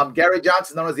 Gary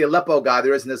Johnson, known as the Aleppo guy,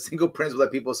 there isn't a single principle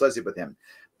that people associate with him.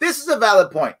 This is a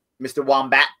valid point, Mr.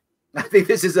 Wombat. I think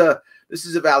this is a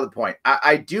valid point.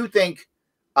 I do think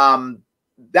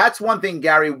that's one thing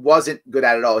Gary wasn't good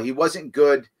at all. He wasn't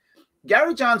good.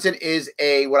 Gary Johnson is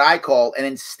what I call an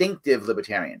instinctive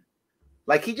libertarian.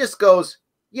 Like he just goes,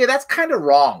 yeah, that's kind of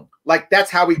wrong. Like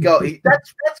that's how we go.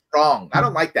 That's wrong. I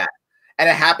don't like that. And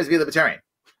it happens to be libertarian.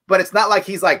 But it's not like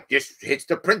he's like, this hits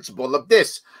the principle of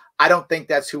this. I don't think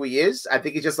that's who he is. I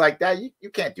think he's just like that. You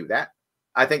can't do that.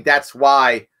 I think that's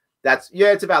why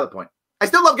it's a valid point. I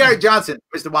still love Gary Johnson,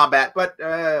 Mr. Wombat, but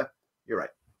you're right.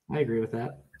 I agree with that.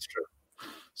 That's true.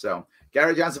 So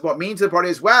Gary Johnson brought me into the party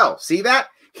as well. See that?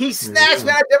 He snatched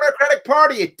that Democratic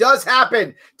Party. It does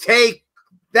happen. Take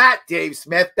that, Dave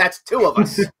Smith. That's two of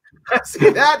us. See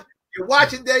that? You're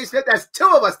watching Dave Smith. That's two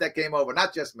of us that came over,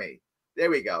 not just me. There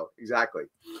we go. Exactly.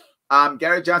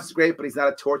 Gary Johnson's great, but he's not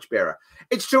a torchbearer.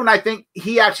 It's true, and I think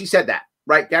he actually said that,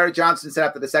 right? Gary Johnson said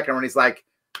after the second one, he's like,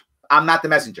 I'm not the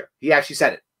messenger. He actually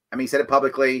said it. I mean, he said it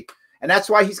publicly, and that's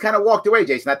why he's kind of walked away,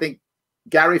 Jason. I think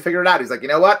Gary figured it out. He's like, you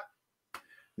know what?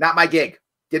 Not my gig.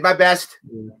 Did my best.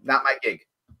 Not my gig.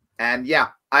 And yeah,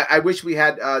 I wish we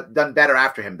had done better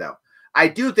after him, though. I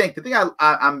do think the thing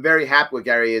I'm very happy with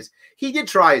Gary is he did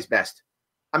try his best.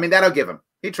 I mean, that I'll give him.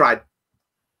 He tried.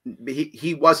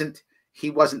 He wasn't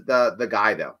the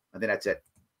guy, though. I think that's it.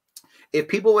 If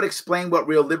people would explain what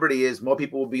real liberty is, more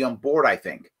people will be on board, I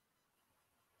think.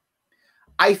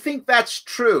 I think that's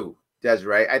true,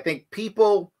 Desiree. I think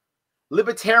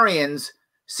libertarians,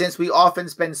 since we often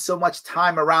spend so much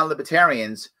time around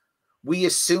libertarians, we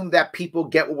assume that people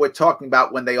get what we're talking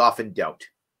about when they often don't.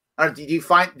 Do you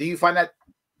find that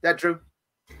true?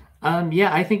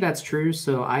 Yeah, I think that's true.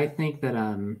 So I think that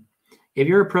if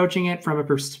you're approaching it from a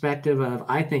perspective of,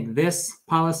 I think this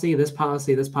policy, this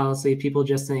policy, this policy, people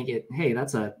just think it, hey,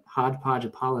 that's a hodgepodge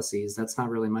of policies. That's not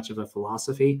really much of a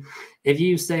philosophy. If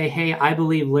you say, hey, I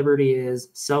believe liberty is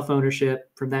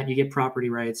self-ownership, from that you get property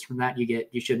rights, from that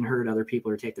you shouldn't hurt other people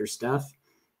or take their stuff.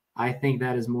 I think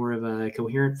that is more of a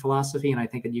coherent philosophy, and I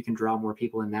think that you can draw more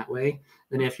people in that way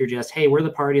than if you're just, hey, we're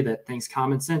the party that thinks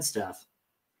common sense stuff.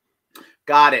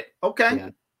 Got it.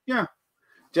 Okay. Yeah.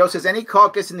 Joe says any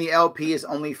caucus in the LP is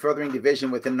only furthering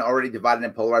division within an already divided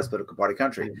and polarized political party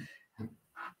country.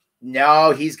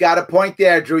 No, he's got a point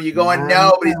there, Drew. You're going,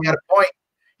 no, but he's got a point.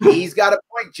 He's got a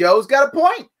point. Joe's got a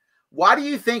point. Why do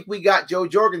you think we got Joe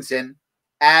Jorgensen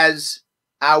as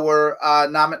our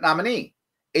nominee?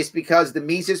 It's because the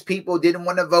Mises people didn't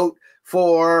want to vote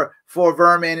for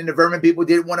Vermin, and the Vermin people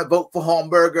didn't want to vote for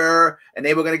Homburger, and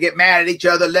they were going to get mad at each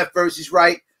other, left versus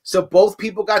right. So both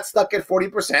people got stuck at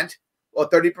 40% or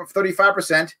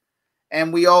 35%,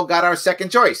 and we all got our second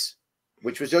choice,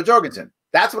 which was Joe Jorgensen.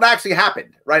 That's what actually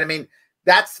happened, right? I mean,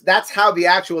 that's how the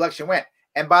actual election went.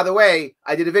 And by the way,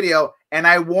 I did a video, and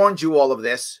I warned you all of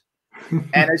this.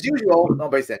 And as usual,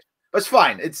 nobody said. But it's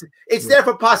fine. It's there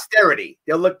for posterity.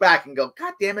 They'll look back and go,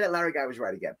 God damn it, that Larry guy was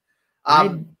right again.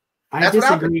 I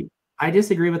disagree. I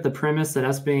disagree with the premise that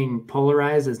us being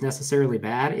polarized is necessarily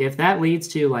bad. If that leads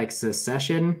to like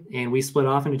secession and we split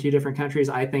off into two different countries,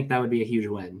 I think that would be a huge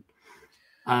win.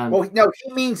 Well, no,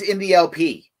 he means in the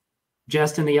LP.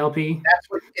 Just in the LP? That's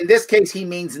what, in this case, he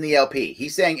means in the LP.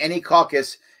 He's saying any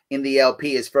caucus in the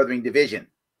LP is furthering division.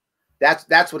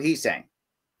 That's what he's saying.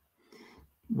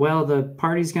 Well, the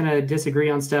party's going to disagree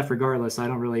on stuff regardless. I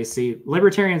don't really see.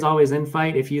 Libertarians always in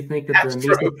fight. If you think that the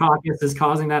Mises caucus is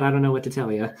causing that, I don't know what to tell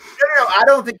you. No, I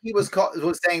don't think he was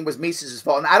saying it was Mises'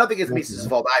 fault. And I don't think it's Mises'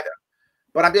 fault either.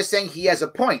 But I'm just saying he has a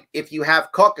point. If you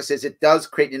have caucuses, it does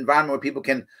create an environment where people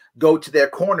can go to their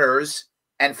corners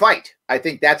and fight. I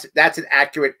think that's an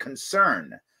accurate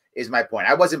concern, is my point.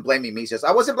 I wasn't blaming Mises.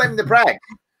 I wasn't blaming the Prague,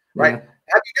 right? Yeah.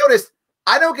 Have you noticed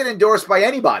I don't get endorsed by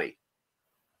anybody?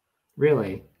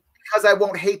 Really? Because I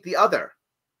won't hate the other.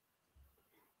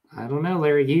 I don't know,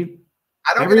 Larry.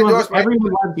 I don't get endorsed by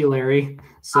everyone loves you, Larry.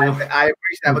 So I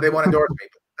appreciate that, but they won't endorse me.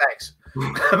 Thanks.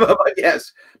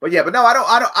 but no,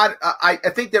 I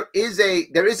think there is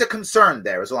a concern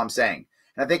there, is all I'm saying.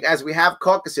 And I think as we have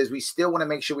caucuses, we still want to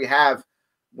make sure we have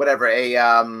whatever a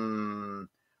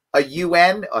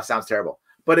UN. Oh, sounds terrible,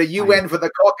 but a UN for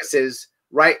the caucuses,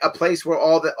 right? A place where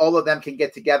all of them can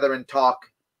get together and talk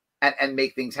and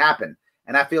make things happen.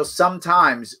 And I feel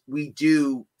sometimes we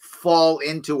do fall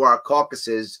into our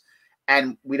caucuses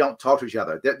and we don't talk to each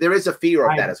other. There is a fear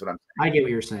of that, is what I'm saying. I get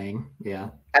what you're saying. Yeah.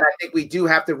 And I think we do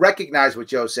have to recognize what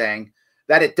Joe's saying,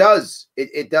 that it does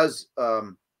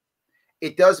mean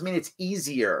it's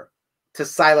easier to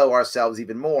silo ourselves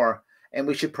even more. And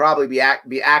we should probably be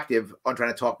active on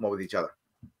trying to talk more with each other.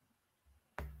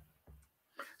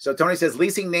 So Tony says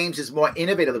leasing names is more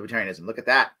innovative libertarianism. Look at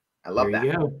that. I love that.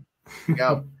 There you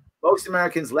go. Most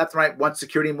Americans, left and right, want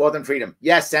security more than freedom.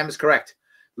 Yes, Sam is correct.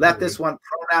 Leftists want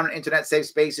pronoun and internet safe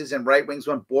spaces, and right wings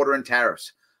want border and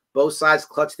tariffs. Both sides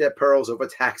clutch their pearls over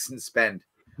tax and spend.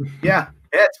 Yeah,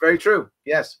 it's very true.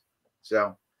 Yes.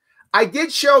 So I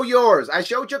did show yours. I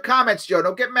showed your comments, Joe.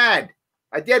 Don't get mad.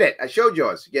 I did it. I showed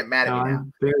yours. You get mad at me now.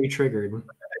 I'm very triggered.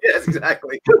 Yes,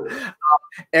 exactly.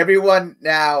 Everyone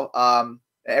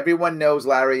knows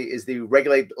Larry is the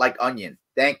regulate like onion.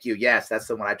 Thank you. Yes, that's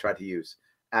the one I tried to use.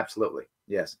 Absolutely.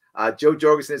 Yes. Joe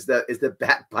Jorgensen is the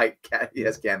backbite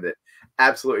candidate.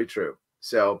 Absolutely true.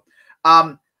 So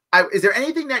is there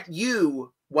anything that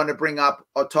you want to bring up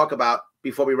or talk about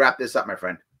before we wrap this up, my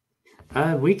friend?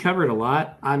 We covered a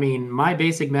lot. I mean, my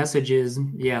basic message is,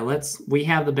 we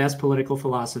have the best political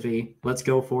philosophy. Let's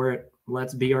go for it.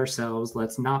 Let's be ourselves.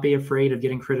 Let's not be afraid of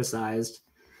getting criticized.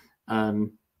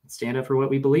 Stand up for what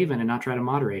we believe in and not try to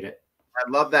moderate it. I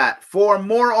love that. For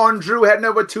more on Drew, head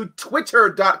over to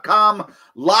twitter.com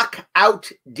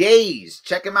Lockout Days.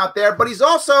 Check him out there. But he's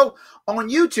also on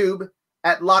YouTube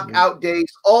at Lockout Days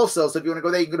also. So if you want to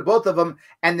go there, you can go to both of them.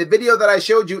 And the video that I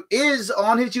showed you is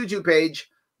on his YouTube page,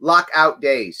 Lockout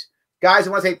Days. Guys,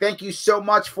 I want to say thank you so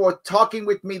much for talking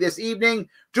with me this evening.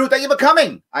 Drew, thank you for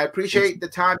coming. I appreciate the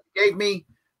time you gave me.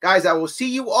 Guys, I will see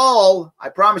you all. I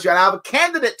promise you. And I have a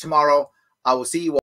candidate tomorrow. I will see you all.